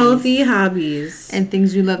 Healthy hobbies and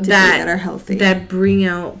things you love to do that are healthy, that bring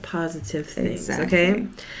out positive things. Exactly. Okay.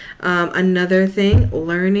 Another thing,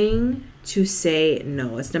 learning to say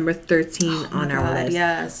no. It's number 13 on our list.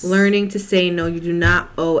 Yes. Learning to say no. You do not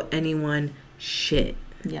owe anyone shit.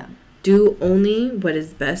 Yeah. Do only what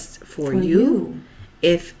is best for you.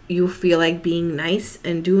 If you feel like being nice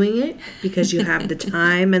and doing it because you have the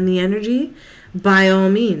time and the energy, by all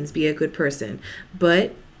means, be a good person.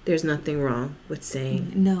 But there's nothing wrong with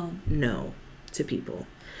saying no to people.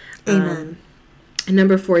 Amen.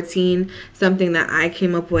 Number 14, something that I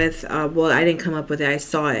came up with. Well, I didn't come up with it. I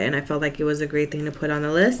saw it, and I felt like it was a great thing to put on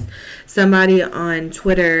the list. Somebody on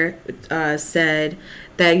Twitter said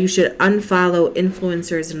that you should unfollow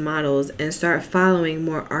influencers and models and start following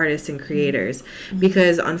more artists and creators.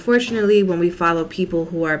 Because, unfortunately, when we follow people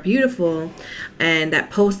who are beautiful and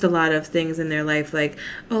that post a lot of things in their life, like,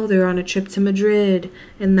 oh, they're on a trip to Madrid,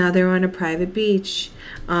 and now they're on a private beach,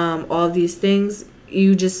 all of these things,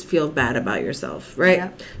 you just feel bad about yourself, right?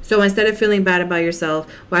 Yep. So instead of feeling bad about yourself,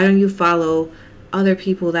 why don't you follow other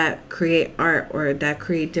people that create art or that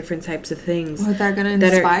create different types of things? Or that are going to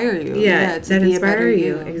inspire you. Yeah, that inspire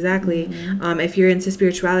you. you. Exactly. If you're into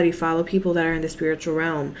spirituality, follow people that are in the spiritual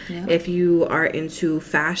realm. Yep. If you are into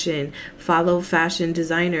fashion, follow fashion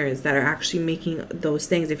designers that are actually making those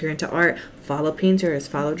things. If you're into art, follow painters,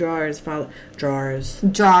 follow drawers, follow drawers.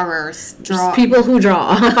 People who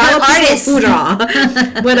draw. Follow artists who draw.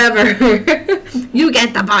 Whatever. You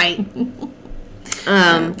get the point.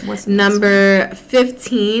 Number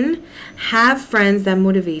 15, have friends that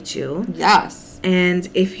motivate you. Yes. And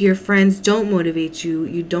if your friends don't motivate you,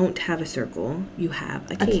 you don't have a circle. You have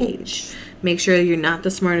a cage. Make sure you're not the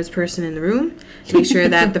smartest person in the room. Make sure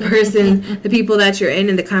that the people that you're in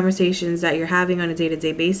and the conversations that you're having on a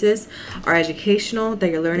day-to-day basis are educational, that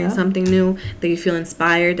you're learning something new, that you feel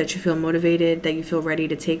inspired, that you feel motivated, that you feel ready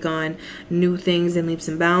to take on new things in leaps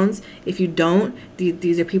and bounds. If you don't,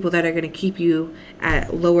 these are people that are going to keep you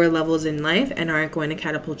at lower levels in life and aren't going to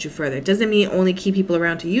catapult you further. It doesn't mean only keep people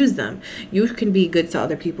around to use them. You can be good to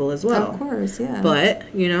other people as well. Of course, yeah. But,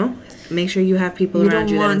 make sure you have people around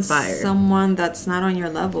you that inspire. Someone that's not on your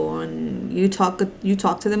level, and you talk to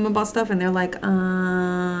them about stuff, and they're like,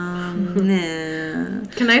 nah.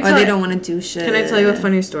 Can I or they don't want to do shit. Can I tell you a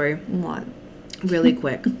funny story? What? Really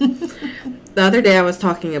quick. The other day I was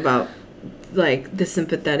talking about like the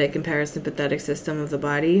sympathetic and parasympathetic system of the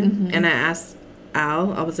body, and I asked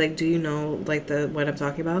Al, I was like, do you know like what I'm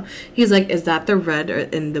talking about? He's like, is that the red or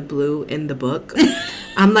in the blue in the book?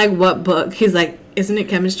 I'm like, what book? He's like, isn't it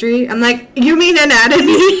chemistry? I'm like, you mean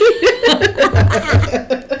anatomy?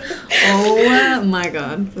 Oh my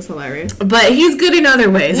god, that's hilarious. But he's good in other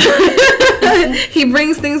ways. He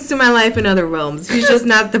brings things to my life in other realms. He's just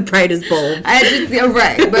not the brightest bulb.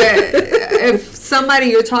 Right, but if somebody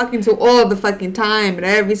you're talking to all the fucking time and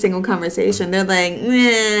every single conversation, they're like,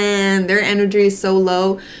 man, their energy is so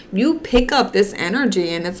low. You pick up this energy,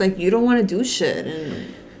 and it's like you don't want to do shit,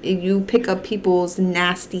 and you pick up people's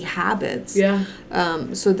nasty habits. Yeah.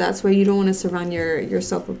 So that's why you don't want to surround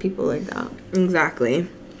yourself with people like that. Exactly.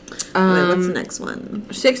 What's the next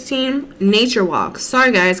one? 16, nature walks.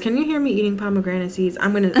 Sorry guys, can you hear me eating pomegranate seeds?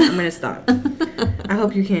 I'm gonna stop. I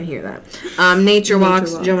hope you can't hear that. Nature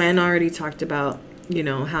walks. Joanne already talked about,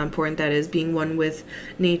 how important that is, being one with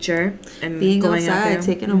nature and being going outside, out there.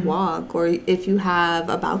 taking a walk, or if you have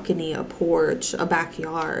a balcony, a porch, a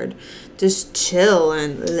backyard, just chill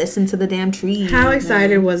and listen to the damn trees. How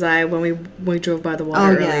excited was I when we drove by the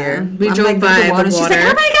water earlier? We I'm drove like, by the water. She's like,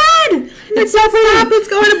 oh my god, it's so pretty. Let's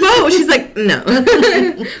go on a boat. She's like, no.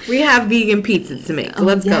 We have vegan pizza to make.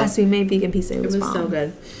 Let's go. Yes, we made vegan pizza. It was so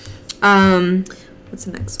good. What's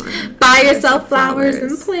the next one? Buy yourself flowers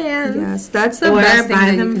and plants. Yes, that's the best thing. Or buy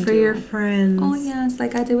that them you can for do. your friends. Oh yes,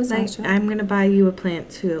 like I did with Sasha. I'm gonna buy you a plant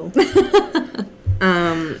too.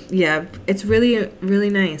 Yeah, it's really, really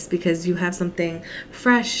nice because you have something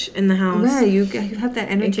fresh in the house. Right, you have that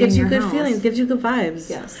energy. It gives in you your good house. feelings, gives you good vibes.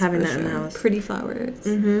 Yes, having that in the house. Pretty flowers.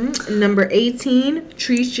 Number 18,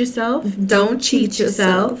 treat yourself. Don't cheat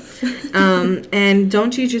yourself. And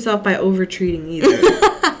don't cheat yourself by over treating either.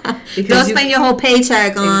 Don't spend your whole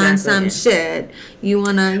paycheck on some shit. You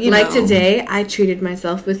wanna, like today, I treated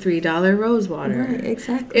myself with $3 rose water. Right,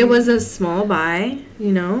 exactly. It was a small buy,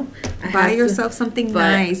 Buy yourself something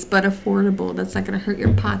nice but affordable. That's not gonna hurt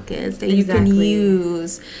your pockets. That you can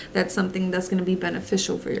use. That's something that's gonna be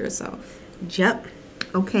beneficial for yourself. Yep.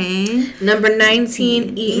 Okay. Number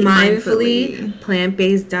 19, eat mindfully.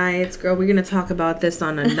 Plant-based diets. Girl, we're going to talk about this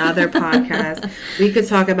on another podcast. We could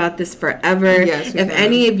talk about this forever. Yes, if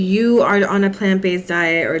any of you are on a plant-based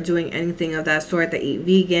diet or doing anything of that sort, that eat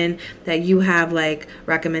vegan, that you have like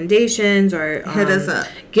recommendations or hit us up.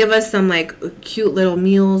 Give us some like cute little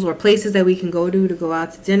meals or places that we can go go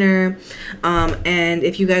out to dinner. And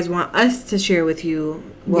if you guys want us to share with you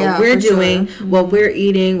what we're doing, what we're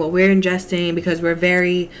eating, what we're ingesting, because we're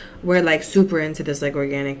very we're like super into this like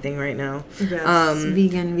organic thing right now. Yes.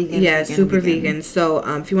 Vegan. Yeah, super vegan. So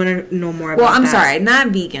if you want to know more about I'm sorry, not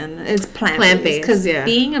vegan. It's plant-based. Because yeah.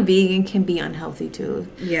 being a vegan can be unhealthy too.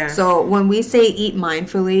 Yeah. So when we say eat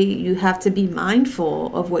mindfully, you have to be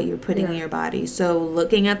mindful of what you're putting in your body. So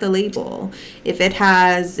looking at the label, if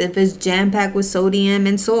it's jam-packed with sodium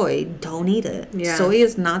and soy, don't eat it. Yeah. Soy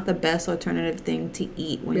is not the best alternative thing to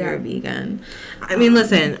eat when you're a vegan. I mean,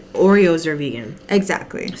 listen, Oreos are vegan.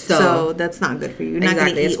 Exactly. So that's not good for you. You're not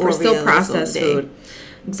going to eat Oreos. We're still processed food.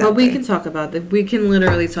 Exactly. But we can talk about this. We can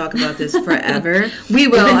literally talk about this forever. We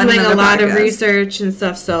will. We've been doing a lot of research and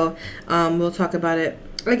stuff, so we'll talk about it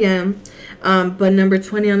again. But number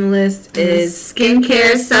 20 on the list is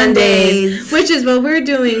Skincare Sundays, which is what we're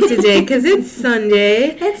doing today because it's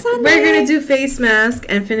Sunday. It's Sunday. We're going to do face mask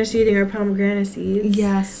and finish eating our pomegranate seeds.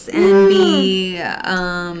 Yes, and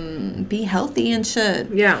be healthy and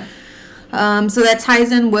shit. Yeah. So that ties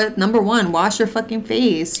in with number 1, wash your fucking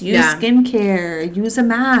face, use skincare, use a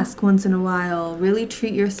mask once in a while, really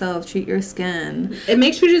treat yourself, treat your skin. It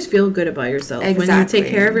makes you just feel good about yourself. Exactly. When you take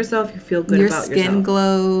care of yourself, you feel good about yourself. Your skin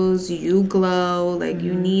glows, you glow, like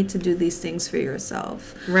you need to do these things for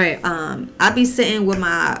yourself. Right. I be sitting with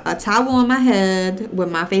a towel on my head with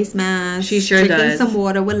my face mask. She sure drinking does. some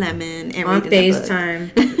water with lemon and on reading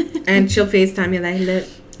FaceTime. And she'll FaceTime you like, look,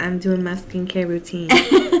 I'm doing my skincare routine.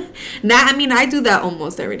 I do that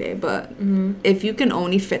almost every day, but if you can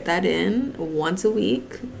only fit that in once a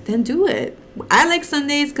week, then do it. I like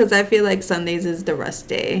Sundays because I feel like Sundays is the rest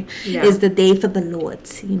day. Yeah. Is the day for the Lord.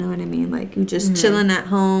 You know what I mean? Like you just chilling at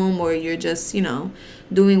home, or you're just,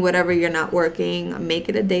 doing whatever, you're not working. Make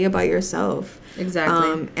it a day about yourself.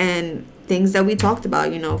 Exactly. And things that we talked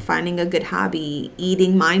about, finding a good hobby,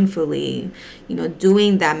 eating mindfully,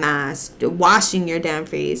 doing that mask, washing your damn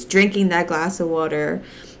face, drinking that glass of water.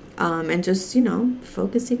 And just,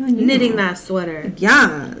 focusing on you. Knitting that sweater.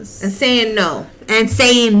 Yes. And saying no.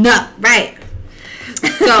 Right.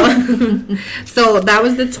 So that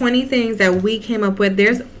was the 20 things that we came up with.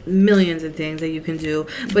 There's millions of things that you can do,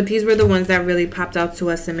 but these were the ones that really popped out to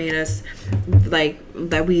us and made us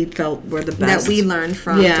that we felt were the best, that we learned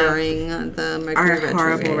from during the Mercury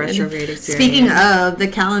horrible retrograde experience. Speaking of the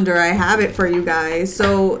calendar, I have it for you guys.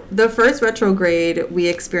 So the first retrograde we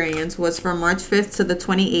experienced was from March 5th to the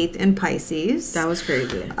 28th in Pisces. That was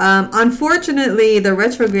crazy. Unfortunately, the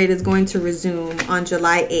retrograde is going to resume on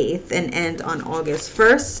July 8th and end on August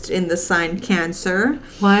 1st in the sign Cancer.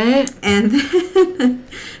 What? And then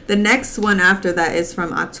the next one after that is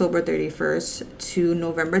from October 31st to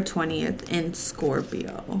November 20th in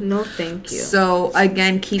Scorpio. No, thank you. So,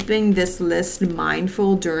 again, keeping this list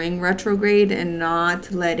mindful during retrograde and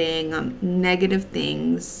not letting negative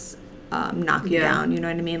things knock you down. You know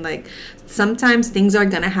what I mean? Like, sometimes things are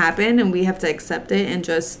going to happen and we have to accept it and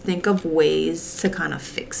just think of ways to kind of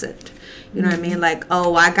fix it. You know what I mean? Like,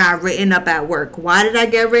 oh, I got written up at work. Why did I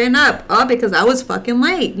get written up? Oh, because I was fucking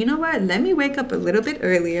late. You know what? Let me wake up a little bit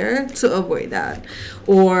earlier to avoid that.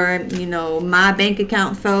 Or, my bank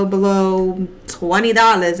account fell below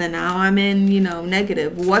 $20 and now I'm in,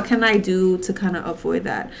 negative. What can I do to kind of avoid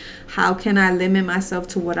that? How can I limit myself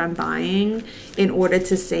to what I'm buying in order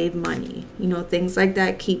to save money? Things like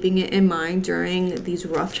that, keeping it in mind during these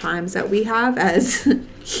rough times that we have as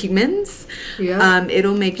humans. Yeah.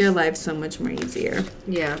 It'll make your life so much more easier.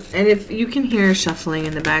 Yeah. And if you can hear shuffling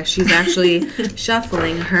in the back, she's actually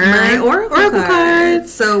shuffling my oracle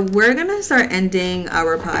cards. So we're going to start ending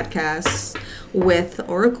our podcasts with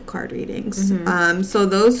oracle card readings. So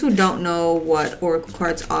those who don't know what oracle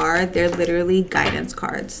cards are, they're literally guidance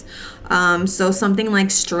cards. So something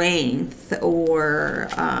like strength or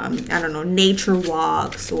nature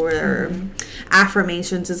walks or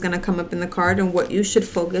affirmations is going to come up in the card, and what you should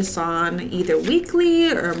focus on either weekly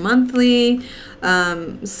or monthly,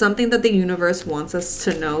 something that the universe wants us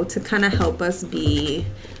to know to kind of help us be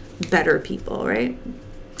better people, right?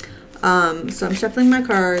 So I'm shuffling my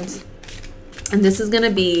cards. And this is going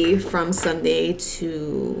to be from Sunday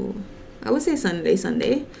to, I would say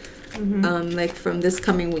Sunday. Like from this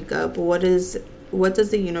coming week up. What does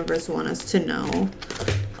the universe want us to know?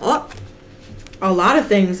 Oh, a lot of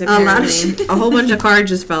things, apparently. A whole bunch of cards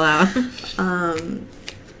just fell out.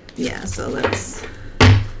 Yeah, so let's...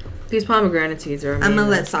 These pomegranate seeds are amazing. I'm going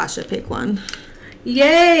to let Sasha pick one.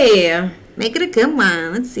 Yay! Make it a good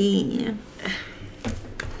one. Let's see.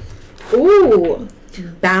 Ooh.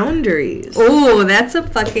 Boundaries. Oh, that's a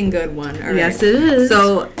fucking good one. All right. Yes, it is.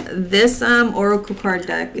 So this oracle card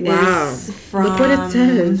deck is from... Look what it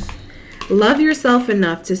says. Love yourself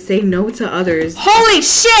enough to say no to others. Holy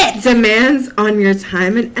shit! Demands on your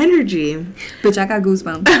time and energy. Bitch, I got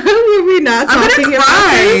goosebumps. Were we not talking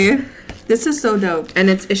about this? This is so dope. And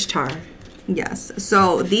it's Ishtar. Yes.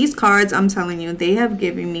 So these cards, I'm telling you, they have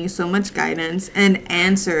given me so much guidance and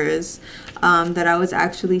answers that I was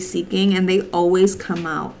actually seeking, and they always come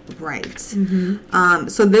out right. Mm-hmm.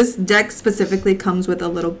 So this deck specifically comes with a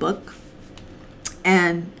little book.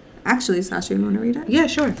 And actually, Sasha, you want to read it? Yeah,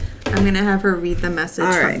 sure. I'm going to have her read the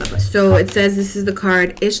message from the book. So it says this is the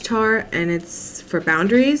card Ishtar, and it's for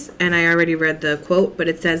boundaries. And I already read the quote, but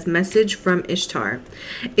it says, message from Ishtar.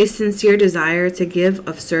 A sincere desire to give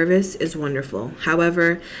of service is wonderful.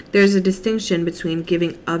 However, there's a distinction between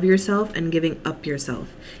giving of yourself and giving up yourself.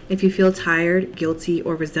 If you feel tired, guilty,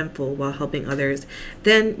 or resentful while helping others,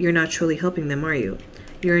 then you're not truly helping them, are you?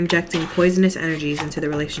 You're injecting poisonous energies into the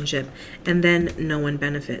relationship, and then no one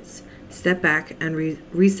benefits. Step back and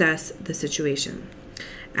reassess the situation.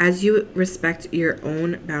 As you respect your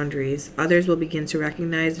own boundaries, others will begin to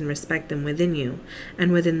recognize and respect them within you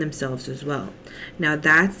and within themselves as well. Now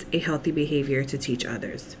that's a healthy behavior to teach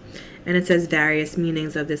others. And it says various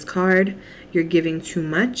meanings of this card. You're giving too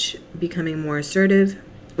much, becoming more assertive.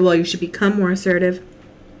 Well, you should become more assertive.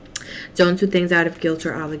 Don't do things out of guilt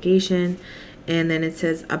or obligation. And then it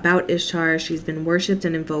says, about Ishtar, she's been worshipped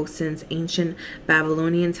and invoked since ancient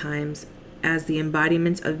Babylonian times as the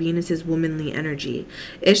embodiment of Venus's womanly energy.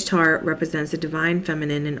 Ishtar represents the divine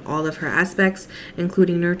feminine in all of her aspects,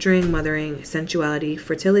 including nurturing, mothering, sensuality,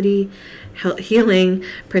 fertility, healing,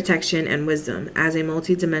 protection, and wisdom. As a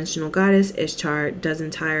multi-dimensional goddess, Ishtar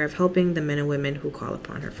doesn't tire of helping the men and women who call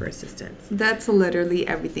upon her for assistance. That's literally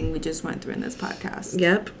everything we just went through in this podcast.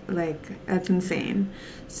 Yep. Like, that's insane.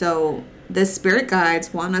 So the spirit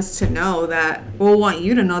guides want us to know that, or want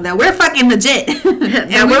you to know that we're fucking legit. And we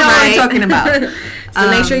know what we're talking about. So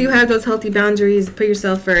make sure you have those healthy boundaries. Put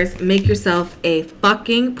yourself first. Make yourself a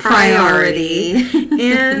fucking priority.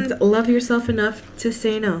 And love yourself enough to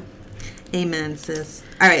say no. Amen, sis.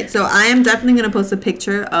 All right, so I am definitely going to post a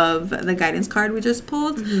picture of the guidance card we just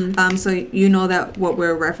pulled, so you know that what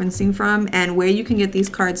we're referencing from, and where you can get these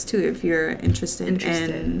cards too if you're interested.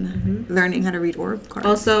 In learning how to read oracle cards.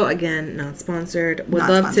 Also, again, not sponsored. Would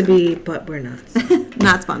love to be, but we're not.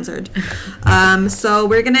 Not sponsored. So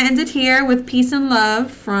we're going to end it here with peace and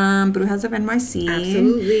love from Brujas of NYC.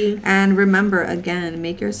 Absolutely. And remember, again,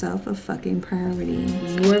 make yourself a fucking priority.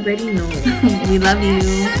 You already know. We love you.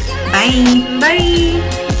 Bye.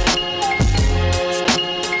 Bye.